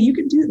 hey, you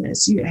can do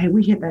this. Hey,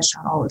 we hit that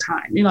shot all the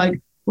time.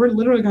 Like, we're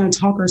literally going to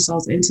talk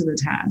ourselves into the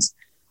task.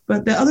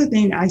 But the other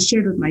thing I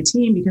shared with my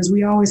team, because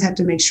we always have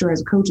to make sure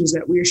as coaches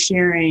that we're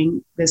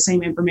sharing the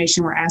same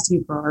information we're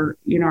asking for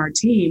our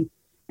team.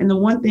 And the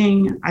one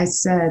thing I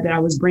said that I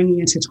was bringing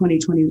into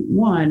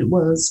 2021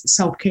 was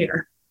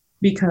self-care,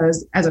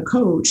 because as a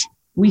coach,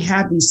 we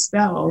have these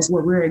spells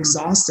where we're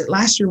exhausted.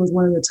 Last year was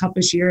one of the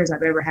toughest years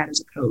I've ever had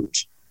as a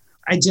coach.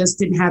 I just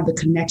didn't have the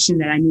connection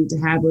that I need to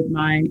have with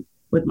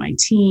my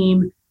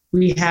team.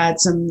 We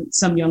had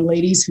some young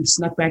ladies who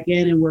snuck back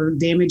in and were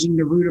damaging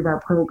the root of our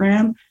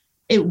program.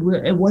 It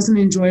wasn't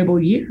an enjoyable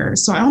year.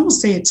 So I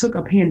almost say it took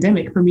a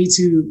pandemic for me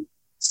to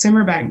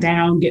simmer back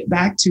down, get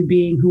back to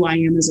being who I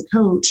am as a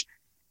coach,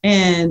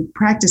 and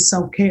practice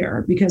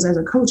self-care. Because as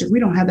a coach, if we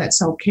don't have that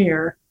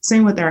self-care,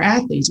 same with our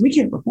athletes, we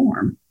can't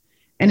perform.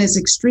 And it's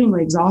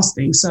extremely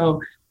exhausting.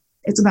 So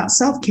it's about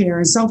self-care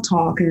and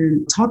self-talk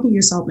and talking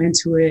yourself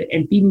into it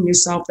and feeding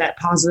yourself that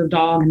positive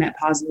dog and that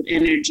positive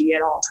energy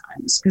at all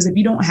times. Because if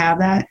you don't have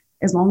that,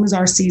 as long as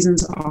our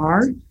seasons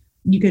are,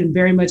 you can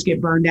very much get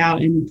burned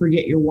out and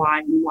forget your why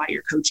and why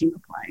you're coaching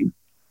or playing.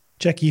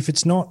 Jackie, if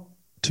it's not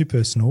too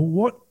personal,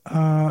 what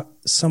are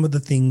some of the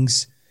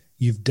things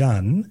you've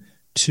done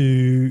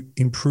to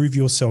improve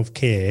your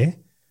self-care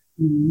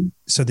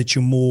so that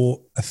you're more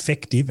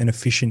effective and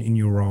efficient in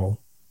your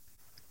role?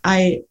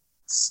 I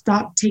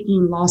stopped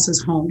taking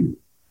losses home.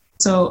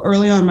 So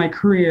early on in my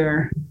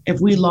career, if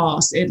we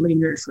lost, it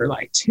lingered for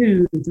like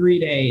 2-3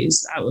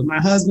 days. My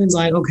husband's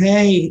like,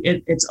 okay,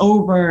 it's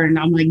over. And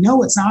I'm like,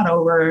 no, it's not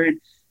over.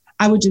 And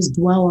I would just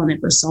dwell on it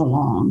for so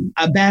long.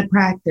 A bad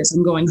practice,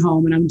 I'm going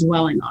home and I'm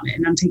dwelling on it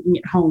and I'm taking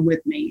it home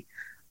with me,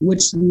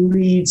 which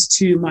leads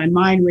to my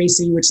mind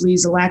racing, which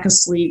leads to lack of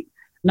sleep,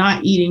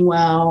 not eating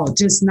well,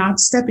 just not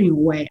stepping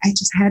away. I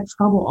just had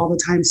trouble all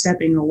the time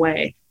stepping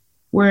away.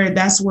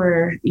 That's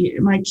where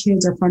my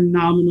kids are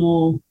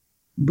phenomenal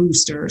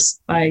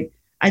boosters. Like,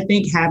 I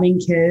think having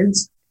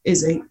kids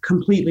is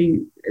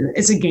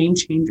it's a game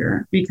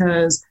changer,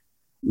 because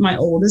my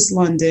oldest,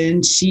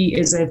 London, she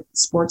is a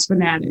sports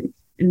fanatic.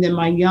 And then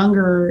my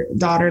younger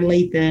daughter,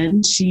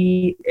 Lathan,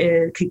 she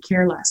could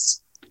care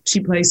less. She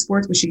plays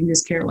sports, but she can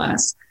just care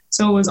less.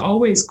 So it was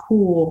always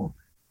cool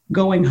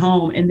going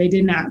home and they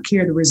did not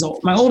care the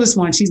result. My oldest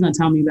one, she's going to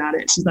tell me about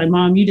it. She's like,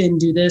 Mom, you didn't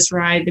do this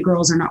right. The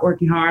girls are not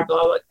working hard,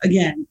 blah, blah.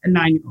 Again, a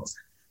 9-year-old.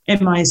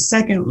 And my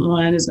second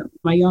one is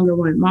my younger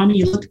one. Mommy,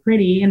 you look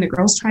pretty and the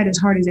girls tried as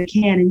hard as they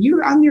can. And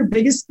I'm your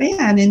biggest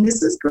fan and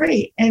this is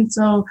great. And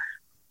so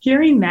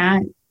hearing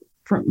that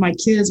from my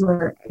kids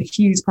were a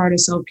huge part of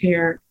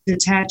self-care,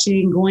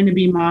 detaching, going to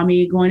be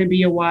mommy, going to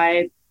be a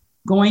wife,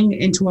 going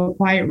into a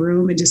quiet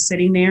room and just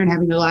sitting there and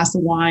having a glass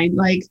of wine,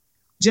 like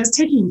just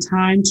taking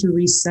time to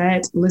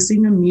reset,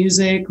 listening to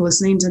music,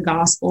 listening to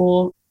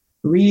gospel,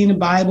 reading the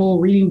Bible,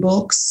 reading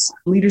books,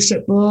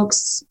 leadership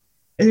books.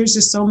 There's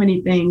just so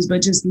many things,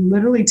 but just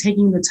literally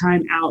taking the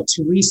time out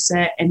to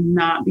reset and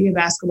not be a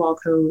basketball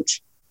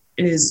coach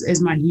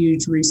is my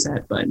huge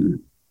reset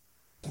button.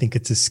 I think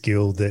it's a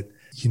skill that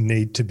you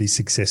need to be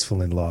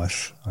successful in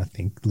life. I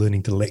think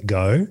learning to let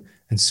go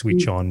and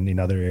switch on in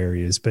other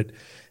areas, but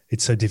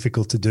it's so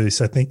difficult to do.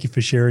 So thank you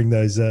for sharing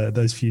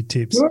those few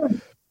tips. Sure.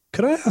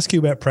 Could I ask you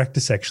about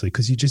practice, actually?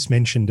 Because you just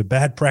mentioned a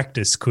bad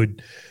practice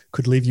could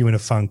leave you in a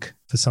funk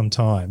for some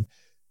time.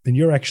 And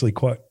you're actually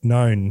quite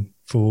known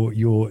for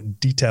your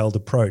detailed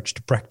approach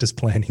to practice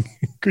planning.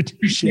 Could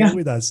you share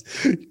with us?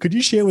 Could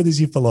you share with us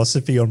your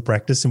philosophy on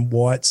practice and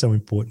why it's so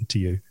important to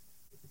you?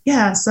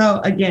 Yeah.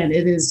 So again,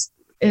 it is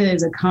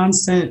a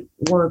constant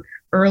work.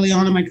 Early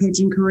on in my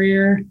coaching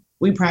career,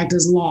 we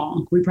practice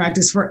long. We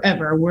practice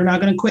forever. We're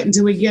not going to quit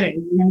until we get it.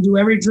 We're going to do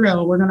every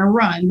drill. We're going to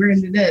run. We're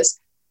going to do this.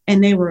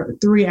 And they were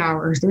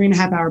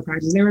 3.5 hour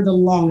practice. They were the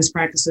longest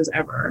practices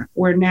ever.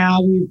 Where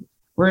now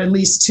we're at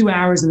least 2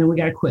 hours and then we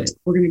got to quit.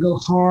 We're going to go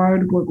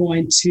hard. We're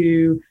going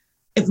to,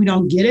 if we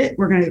don't get it,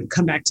 we're going to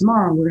come back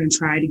tomorrow. We're going to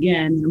try it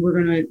again. And we're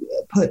going to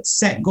put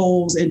set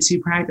goals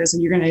into practice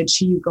and you're going to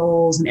achieve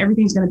goals and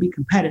everything's going to be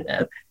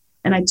competitive.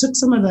 And I took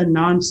some of the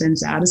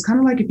nonsense out. It's kind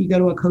of like if you go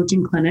to a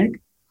coaching clinic,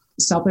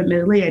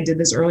 self-admittedly, I did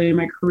this early in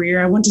my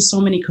career. I went to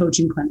so many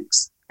coaching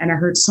clinics and I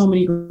heard so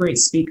many great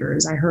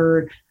speakers. I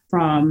heard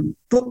from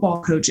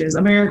football coaches,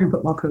 American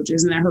football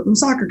coaches, and I heard from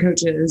soccer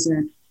coaches.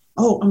 And,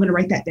 I'm going to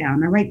write that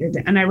down. I write that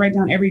down. And I write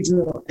down every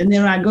drill. And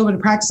then when I go to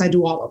practice, I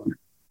do all of them.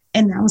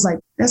 And I was like,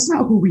 that's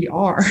not who we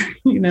are,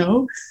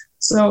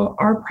 So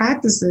our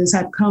practices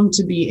have come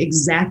to be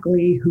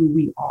exactly who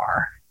we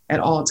are at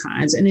all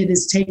times. And it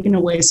has taken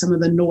away some of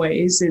the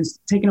noise. It's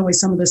taken away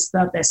some of the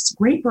stuff that's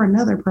great for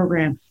another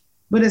program,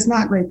 but it's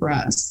not great for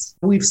us.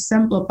 We've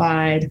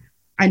simplified.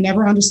 I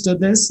never understood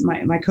this.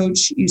 My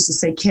coach used to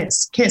say,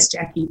 kiss,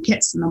 Jackie,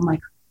 kiss. And I'm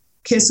like,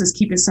 kiss is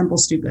keep it simple,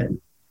 stupid.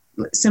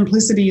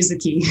 Simplicity is the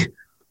key.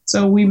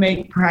 So we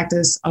make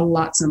practice a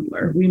lot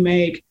simpler.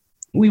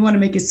 We want to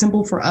make it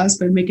simple for us,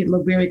 but make it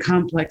look very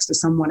complex to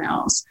someone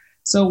else.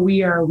 So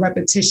we are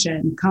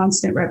repetition,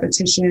 constant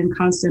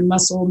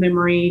muscle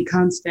memory,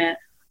 constant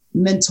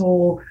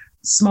mental,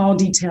 small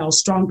details,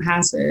 strong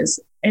passes.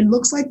 It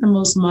looks like the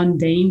most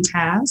mundane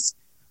task,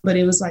 but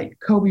it was like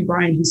Kobe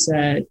Bryant who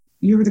said,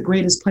 you're the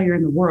greatest player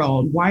in the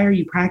world. Why are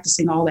you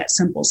practicing all that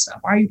simple stuff?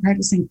 Why are you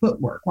practicing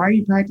footwork? Why are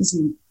you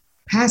practicing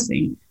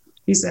passing?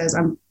 He says,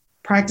 I'm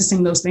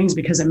practicing those things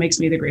because it makes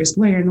me the greatest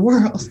player in the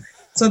world.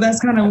 So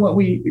that's kind of what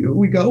we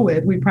go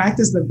with. We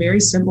practice the very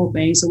simple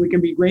things so we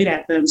can be great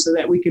at them so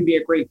that we can be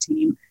a great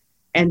team.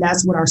 And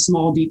that's what our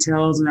small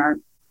details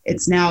and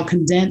it's now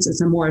condensed.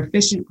 It's a more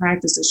efficient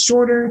practice. It's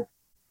shorter.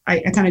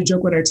 I kind of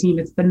joke with our team.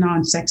 It's the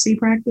non-sexy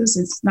practice.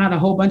 It's not a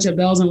whole bunch of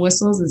bells and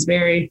whistles. It's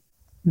very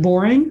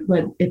boring,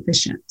 but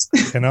efficient.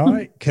 Can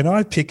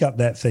I pick up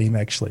that theme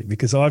actually?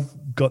 Because I've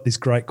got this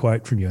great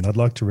quote from you and I'd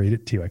like to read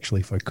it to you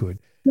actually if I could.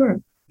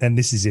 Sure. And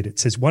this is it. It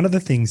says, one of the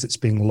things that's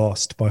being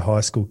lost by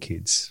high school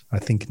kids, I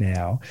think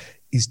now,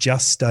 is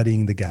just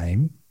studying the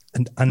game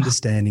and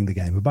understanding the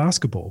game of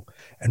basketball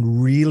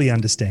and really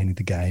understanding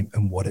the game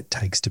and what it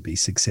takes to be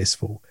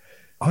successful.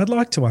 I'd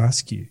like to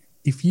ask you,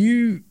 if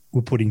you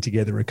were putting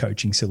together a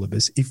coaching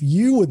syllabus, if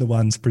you were the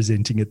ones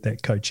presenting at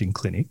that coaching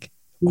clinic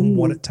on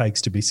what it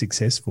takes to be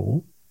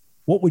successful,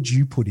 what would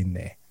you put in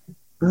there?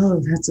 Oh,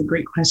 that's a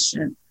great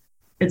question.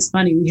 It's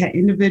funny. We had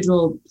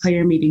individual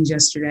player meetings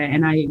yesterday,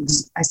 and I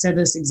said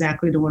this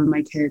exactly to one of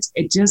my kids.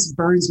 It just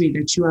burns me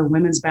that you are a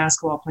women's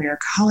basketball player,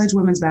 college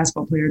women's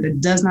basketball player that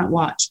does not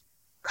watch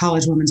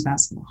college women's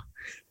basketball.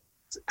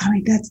 I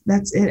mean,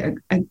 that's it.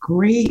 A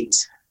great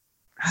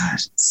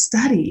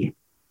study.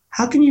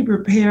 How can you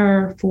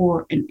prepare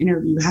for an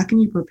interview? How can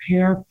you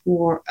prepare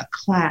for a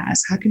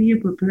class? How can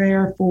you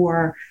prepare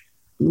for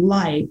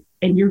life?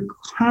 And you're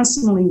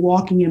constantly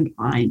walking in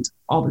blind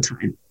all the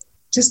time.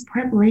 Just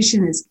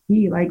preparation is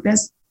key. Like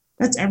that's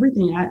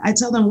everything. I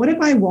tell them, what if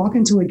I walk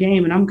into a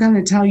game and I'm going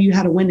to tell you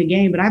how to win the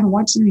game, but I haven't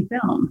watched any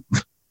film?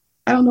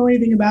 I don't know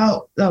anything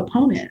about the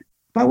opponent.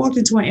 If I walked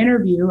into an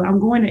interview, I'm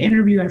going to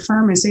interview at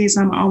Furman, say it's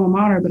not my alma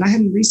mater, but I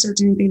haven't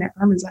researched anything that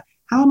Furman's like.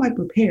 How am I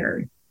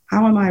prepared?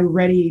 How am I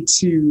ready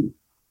to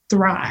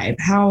thrive?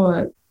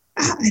 I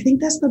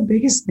think that's the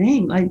biggest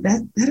thing. Like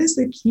that is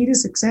the key to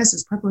success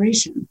is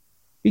preparation,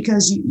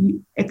 because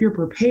if you're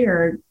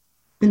prepared,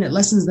 then it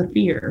lessens the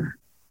fear.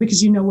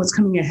 Because you know what's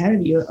coming ahead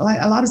of you.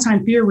 A lot of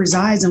time fear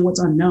resides in what's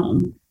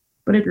unknown.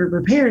 But if you're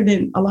prepared,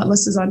 then a lot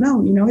less is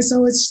unknown,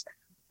 So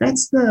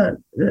that's the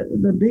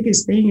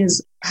biggest thing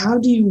is, how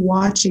do you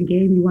watch a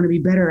game you want to be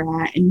better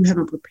at and you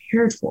haven't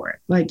prepared for it?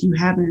 Like you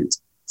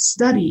haven't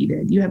studied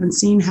it. You haven't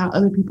seen how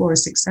other people are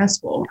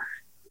successful.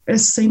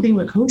 It's the same thing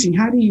with coaching.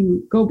 How do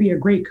you go be a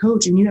great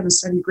coach and you haven't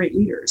studied great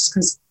leaders?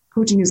 Because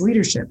coaching is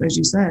leadership, as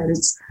you said.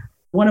 It's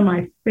one of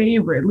my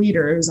favorite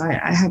leaders.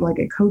 I have like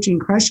a coaching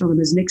crush on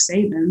him is Nick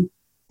Saban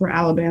for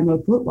Alabama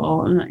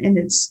football.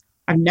 And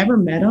I've never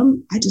met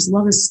him. I just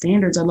love his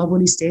standards. I love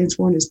what he stands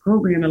for in his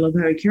program. I love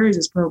how he carries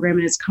his program,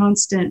 and it's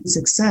constant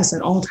success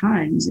at all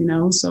times,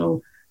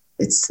 So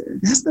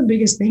that's the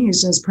biggest thing is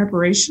just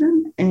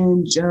preparation.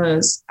 And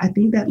I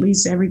think that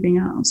leads to everything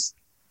else.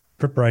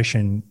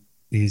 Preparation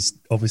is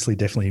obviously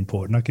definitely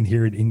important. I can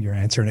hear it in your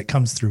answer, and it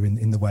comes through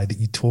in the way that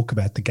you talk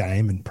about the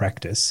game and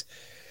practice.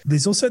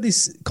 There's also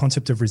this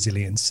concept of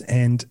resilience,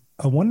 and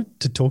I wanted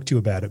to talk to you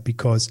about it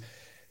because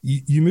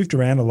you moved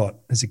around a lot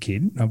as a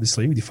kid,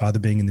 obviously, with your father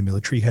being in the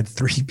military. You had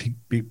three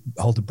big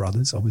older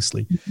brothers,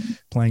 obviously,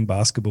 playing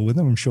basketball with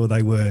them. I'm sure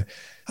they were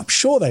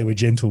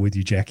gentle with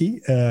you, Jackie.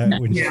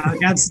 Absolutely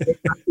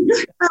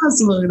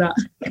not.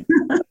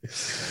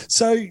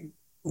 So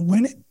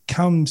when it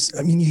comes,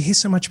 you hear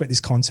so much about this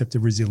concept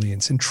of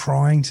resilience and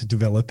trying to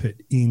develop it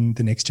in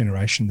the next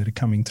generation that are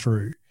coming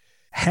through.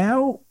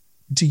 How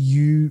do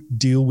you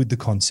deal with the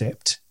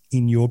concept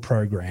in your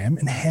program,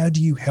 and how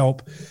do you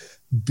help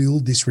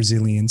build this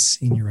resilience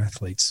in your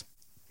athletes?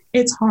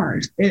 It's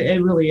hard.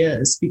 It really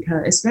is,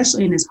 because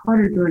and it's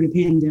harder during a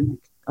pandemic.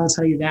 I'll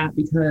tell you that,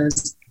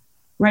 because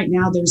right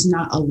now there's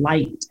not a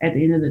light at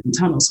the end of the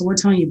tunnel. So we're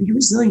telling you, be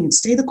resilient,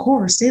 stay the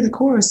course.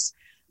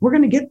 We're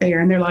going to get there.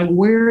 And they're like,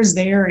 where is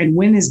there and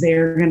when is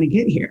there going to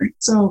get here?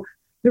 So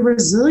the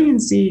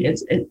resiliency,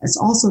 it's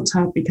also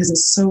tough because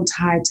it's so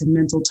tied to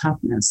mental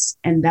toughness.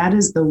 And that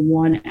is the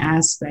one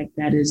aspect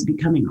that is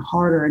becoming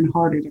harder and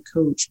harder to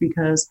coach,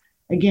 because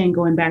again,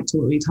 going back to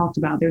what we talked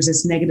about, there's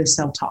this negative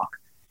self-talk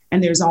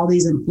and there's all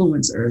these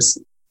influencers.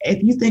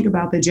 If you think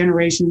about the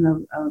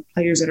generation of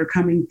players that are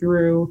coming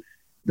through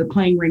the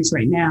playing rinks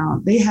right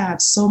now, they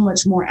have so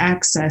much more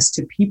access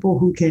to people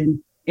who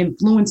can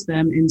influence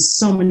them in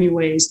so many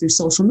ways, through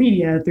social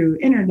media, through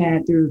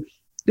internet,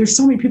 there's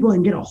so many people that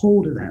can get a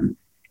hold of them.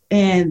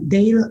 And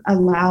they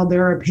allow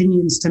their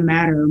opinions to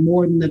matter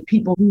more than the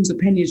people whose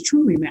opinions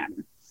truly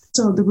matter.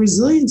 So the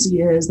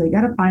resiliency is they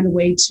got to find a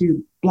way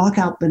to block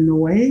out the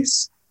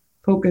noise,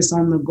 focus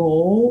on the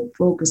goal,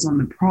 focus on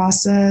the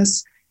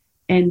process,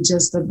 and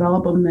just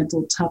develop a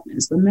mental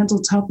toughness. The mental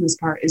toughness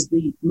part is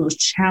the most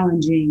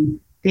challenging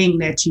thing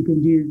that you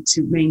can do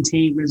to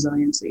maintain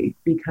resiliency,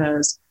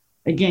 because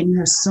again, you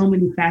have so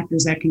many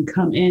factors that can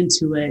come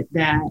into it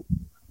that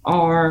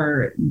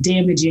are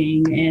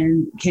damaging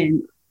and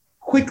can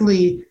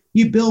quickly,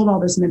 you build all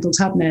this mental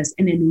toughness,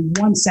 and in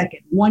 1 second,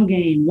 one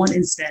game, one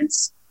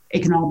instance,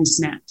 it can all be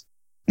snapped.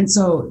 And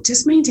so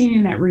just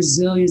maintaining that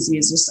resiliency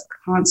is just a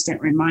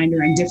constant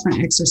reminder and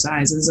different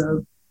exercises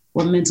of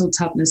what mental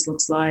toughness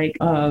looks like,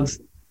 of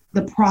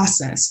the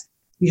process.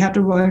 You have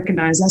to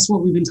recognize that's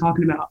what we've been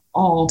talking about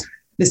all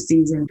this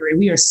season.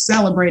 We are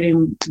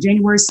celebrating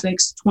January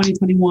 6th,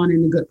 2021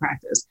 in the good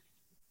practice.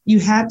 You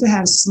have to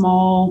have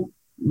small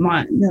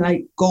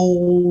like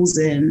goals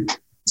and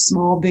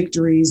small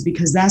victories,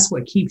 because that's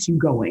what keeps you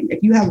going.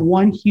 If you have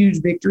one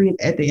huge victory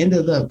at the end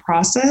of the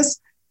process,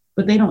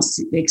 but they don't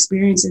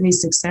experience any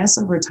success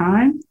over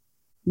time,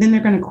 then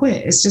they're going to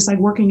quit. It's just like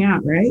working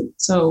out, right?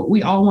 So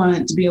we all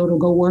want to be able to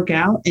go work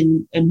out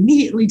and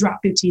immediately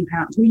drop 15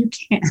 pounds. Well, you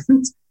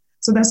can't.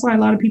 So that's why a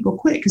lot of people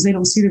quit, because they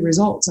don't see the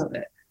results of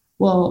it.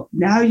 Well,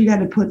 now you got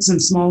to put some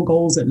small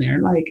goals in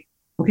there. Like,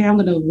 okay, I'm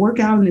going to work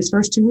out in these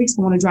first 2 weeks.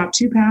 I want to drop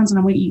 2 pounds and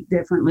I'm going to eat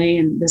differently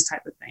and this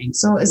type of thing.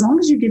 So as long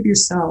as you give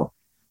yourself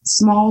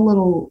small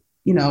little,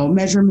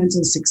 measurements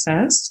of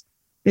success,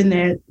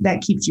 then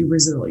that keeps you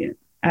resilient.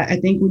 I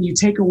think when you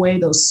take away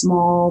those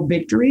small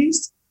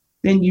victories,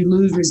 then you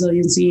lose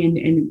resiliency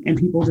and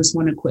people just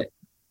want to quit.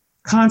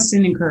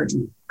 Constant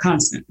encouragement,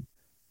 constant.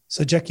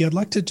 So, Jackie, I'd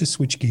like to just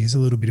switch gears a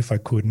little bit if I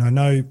could. And I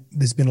know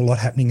there's been a lot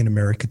happening in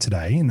America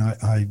today, and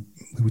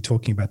we were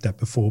talking about that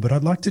before, but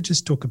I'd like to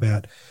just talk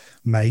about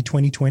May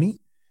 2020.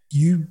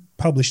 You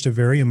published a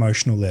very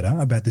emotional letter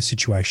about the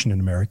situation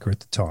in America at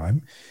the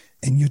time,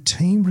 and your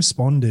team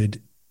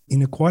responded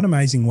in a quite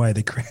amazing way.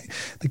 They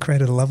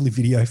created a lovely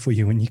video for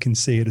you, and you can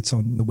see it. It's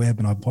on the web,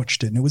 and I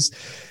watched it, and it was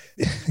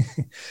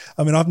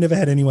I mean, I've never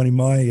had anyone in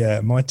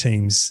my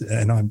teams,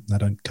 and I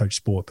don't coach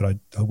sport, but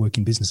I work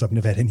in business. I've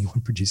never had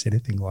anyone produce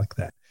anything like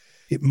that.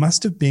 It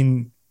must have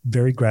been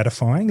very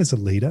gratifying as a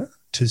leader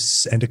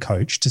and a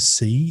coach to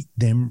see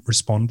them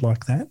respond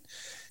like that.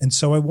 And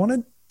so I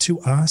wanted to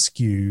ask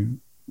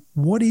you,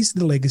 what is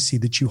the legacy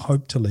that you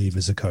hope to leave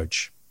as a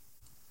coach?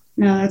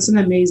 No, that's an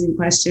amazing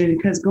question,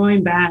 because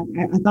going back,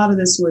 I thought of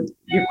this with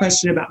your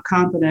question about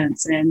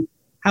confidence and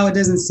how it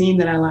doesn't seem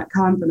that I lack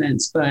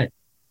confidence, but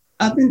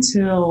up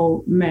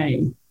until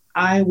May,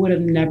 I would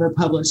have never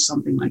published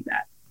something like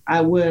that.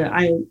 I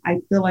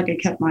feel like I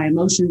kept my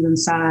emotions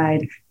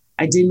inside.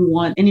 I didn't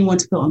want anyone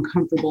to feel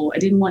uncomfortable. I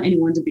didn't want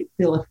anyone to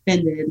feel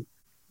offended.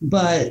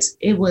 But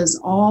it was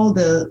all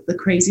the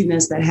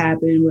craziness that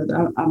happened with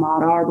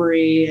Ahmaud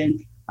Arbery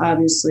and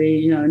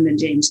obviously, and then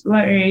James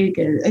Blake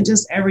and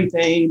just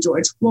everything,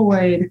 George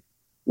Floyd,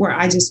 where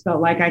I just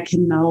felt like I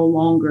can no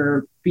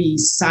longer be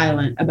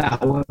silent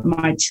about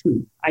my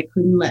truth. I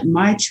couldn't let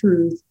my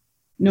truth,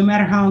 no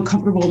matter how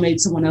uncomfortable it made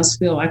someone else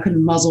feel, I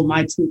couldn't muzzle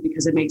my truth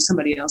because it made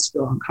somebody else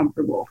feel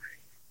uncomfortable.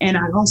 And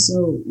I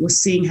also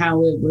was seeing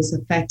how it was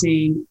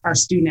affecting our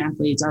student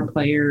athletes, our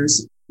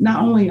players,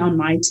 not only on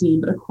my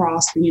team, but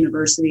across the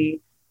university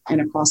and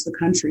across the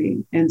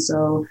country. And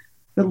so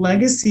the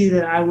legacy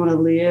that I want to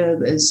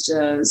live is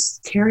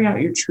just carry out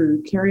your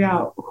truth, carry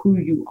out who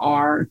you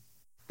are.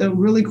 The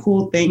really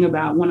cool thing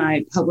about when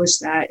I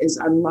published that is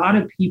a lot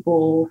of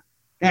people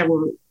that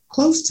were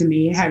close to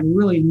me had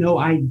really no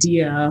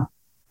idea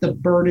the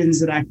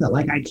burdens that I felt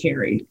like I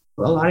carried.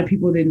 A lot of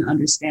people didn't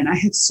understand. I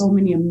had so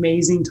many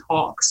amazing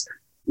talks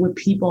with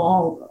people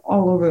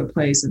all over the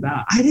place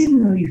about, I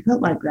didn't know you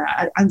felt like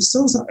that. I'm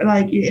so sorry.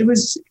 Like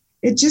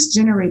it just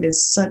generated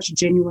such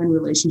genuine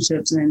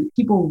relationships, and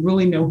people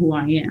really know who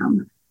I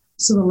am.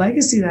 So the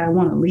legacy that I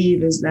want to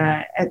leave is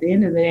that at the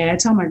end of the day, I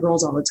tell my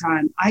girls all the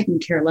time, I can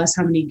care less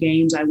how many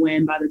games I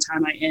win by the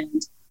time I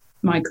end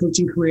my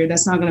coaching career.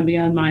 That's not going to be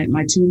on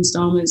my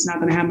tombstone. It's not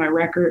going to have my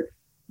record,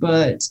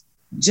 but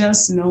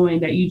just knowing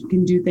that you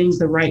can do things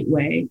the right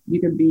way. You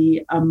can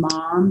be a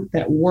mom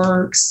that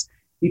works.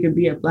 You can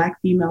be a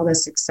Black female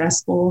that's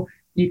successful.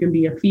 You can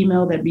be a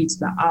female that beats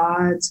the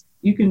odds.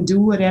 You can do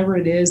whatever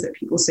it is that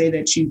people say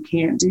that you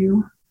can't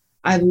do.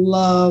 I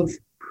love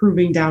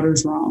proving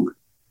doubters wrong.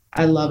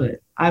 I love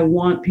it. I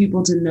want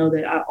people to know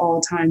that at all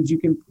times you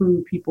can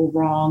prove people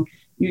wrong.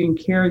 You can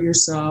carry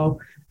yourself.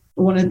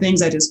 One of the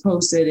things I just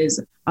posted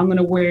is I'm going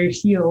to wear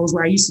heels,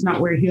 where I used to not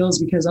wear heels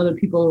because other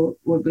people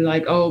would be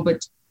like, oh,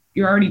 but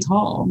you're already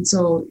tall.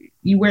 So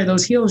you wear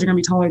those heels, you're going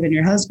to be taller than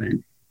your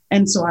husband.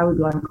 And so I would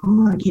be like,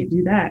 oh, I can't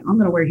do that. I'm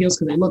going to wear heels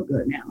because they look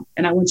good now.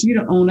 And I want you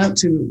to own up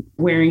to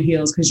wearing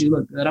heels because you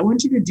look good. I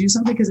want you to do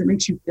something because it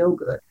makes you feel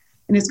good.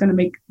 And it's going to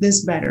make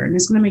this better. And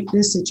it's going to make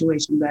this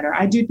situation better.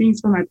 I do things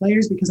for my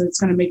players because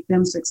it's going to make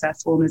them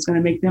successful and it's going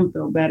to make them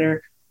feel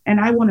better. And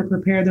I want to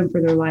prepare them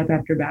for their life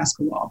after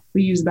basketball.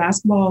 We use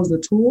basketball as a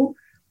tool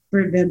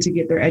for them to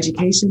get their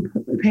education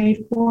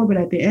paid for. But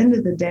at the end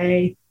of the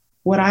day,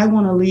 what I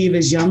want to leave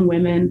is young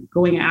women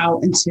going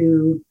out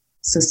into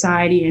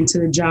society, into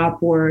the job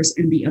force,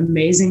 and be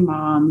amazing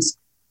moms,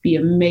 be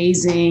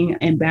amazing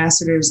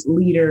ambassadors,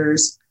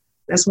 leaders.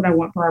 That's what I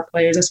want for our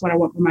players. That's what I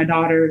want for my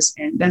daughters.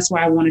 And that's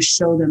why I want to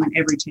show them in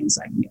every chance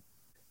I can get.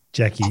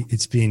 Jackie,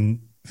 it's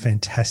been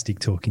fantastic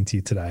talking to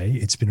you today.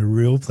 It's been a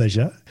real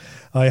pleasure.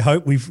 I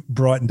hope we've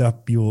brightened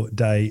up your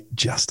day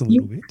just a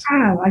little bit.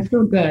 I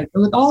feel good.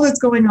 With all that's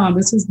going on,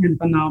 this has been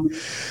phenomenal.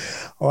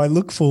 I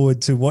look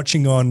forward to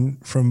watching on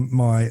from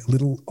my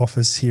little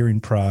office here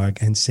in Prague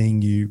and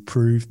seeing you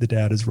prove the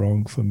doubters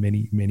wrong for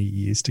many, many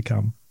years to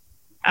come.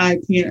 I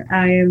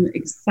am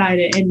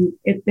excited. And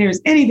if there's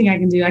anything I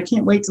can do, I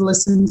can't wait to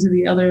listen to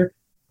the other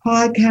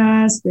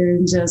podcasts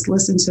and just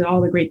listen to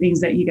all the great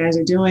things that you guys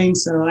are doing.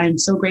 So I'm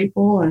so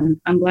grateful, and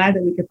I'm glad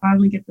that we could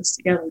finally get this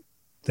together.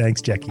 Thanks,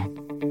 Jackie.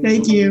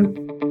 Thank you.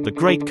 The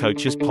Great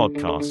Coaches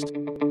Podcast.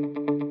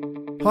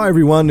 Hi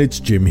everyone, it's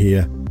Jim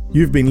here.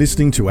 You've been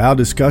listening to our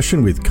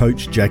discussion with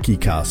Coach Jackie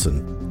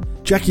Carson.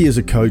 Jackie is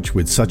a coach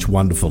with such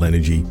wonderful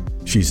energy.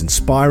 She's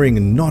inspiring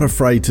and not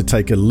afraid to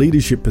take a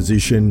leadership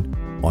position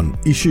on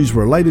issues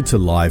related to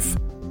life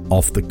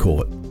off the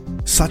court.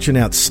 Such an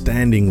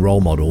outstanding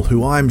role model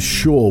who I'm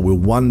sure will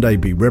one day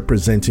be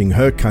representing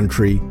her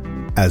country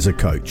as a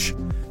coach.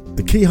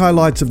 The key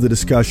highlights of the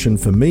discussion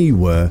for me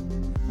were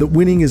that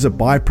winning is a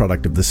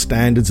byproduct of the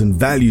standards and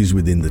values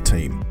within the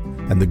team,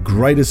 and the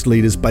greatest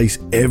leaders base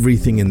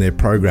everything in their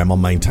program on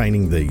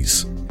maintaining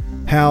these.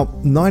 How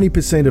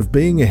 90% of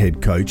being a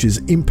head coach is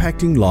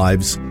impacting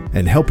lives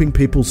and helping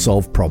people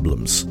solve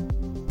problems.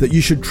 That you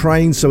should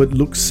train so it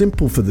looks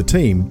simple for the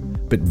team,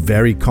 but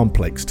very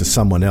complex to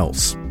someone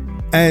else.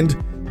 And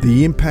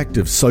the impact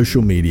of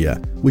social media,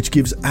 which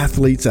gives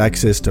athletes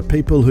access to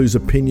people whose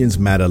opinions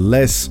matter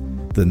less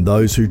than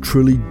those who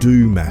truly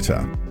do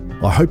matter.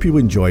 I hope you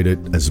enjoyed it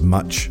as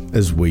much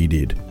as we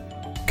did.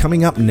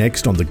 Coming up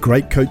next on the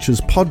Great Coaches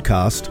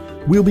Podcast,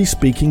 we'll be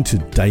speaking to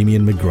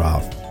Damien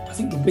McGrath. I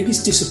think the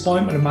biggest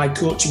disappointment of my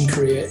coaching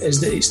career is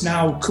that it's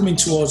now coming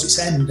towards its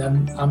end,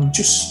 and I'm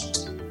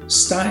just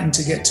starting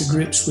to get to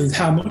grips with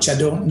how much I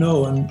don't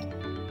know, and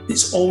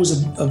it's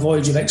always a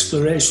voyage of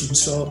exploration.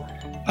 So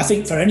I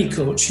think for any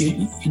coach,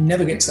 you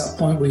never get to that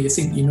point where you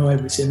think you know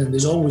everything, and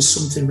there's always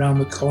something around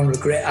the corner, a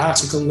great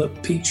article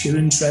that piques your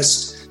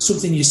interest,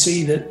 something you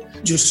see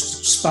that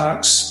just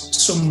sparks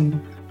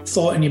some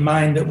thought in your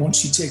mind that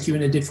wants to take you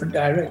in a different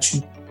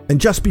direction.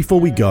 And just before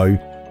we go,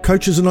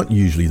 coaches are not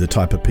usually the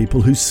type of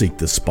people who seek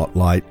the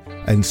spotlight,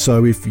 and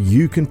so if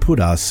you can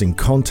put us in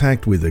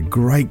contact with a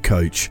great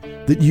coach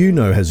that you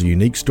know has a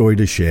unique story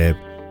to share,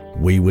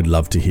 we would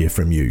love to hear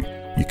from you.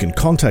 You can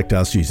contact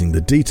us using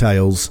the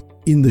details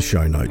in the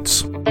show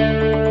notes.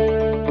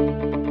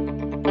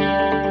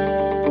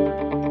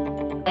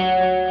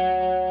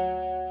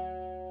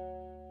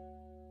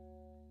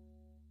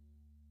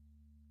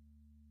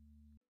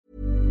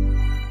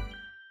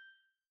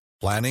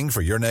 Planning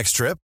for your next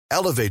trip?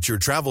 Elevate your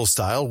travel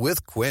style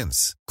with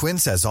Quince.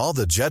 Quince has all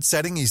the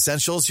jet-setting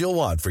essentials you'll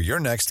want for your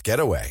next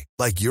getaway,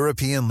 like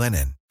European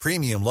linen,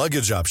 premium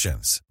luggage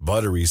options,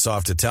 buttery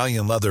soft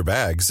Italian leather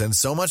bags, and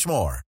so much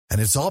more.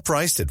 And it's all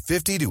priced at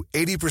 50 to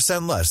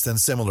 80% less than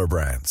similar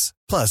brands.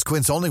 Plus,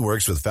 Quince only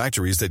works with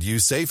factories that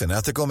use safe and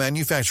ethical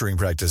manufacturing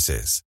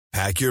practices.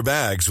 Pack your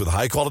bags with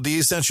high-quality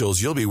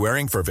essentials you'll be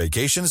wearing for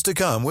vacations to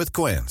come with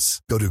Quince.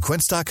 Go to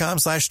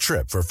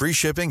quince.com/trip for free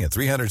shipping and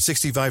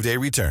 365-day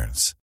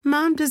returns.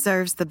 Mom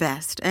deserves the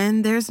best,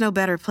 and there's no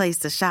better place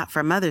to shop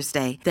for Mother's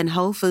Day than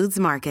Whole Foods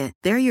Market.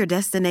 They're your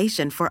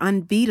destination for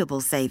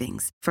unbeatable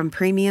savings, from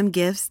premium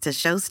gifts to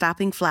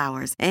show-stopping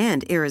flowers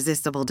and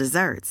irresistible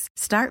desserts.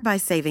 Start by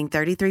saving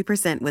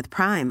 33% with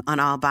Prime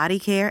on all body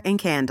care and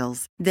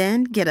candles.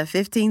 Then get a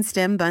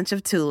 15-stem bunch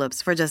of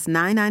tulips for just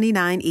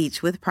 $9.99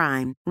 each with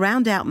Prime.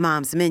 Round out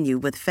Mom's menu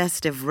with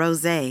festive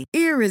rosé,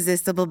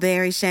 irresistible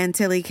berry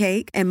chantilly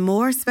cake, and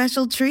more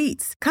special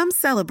treats. Come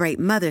celebrate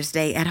Mother's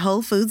Day at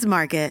Whole Foods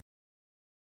Market.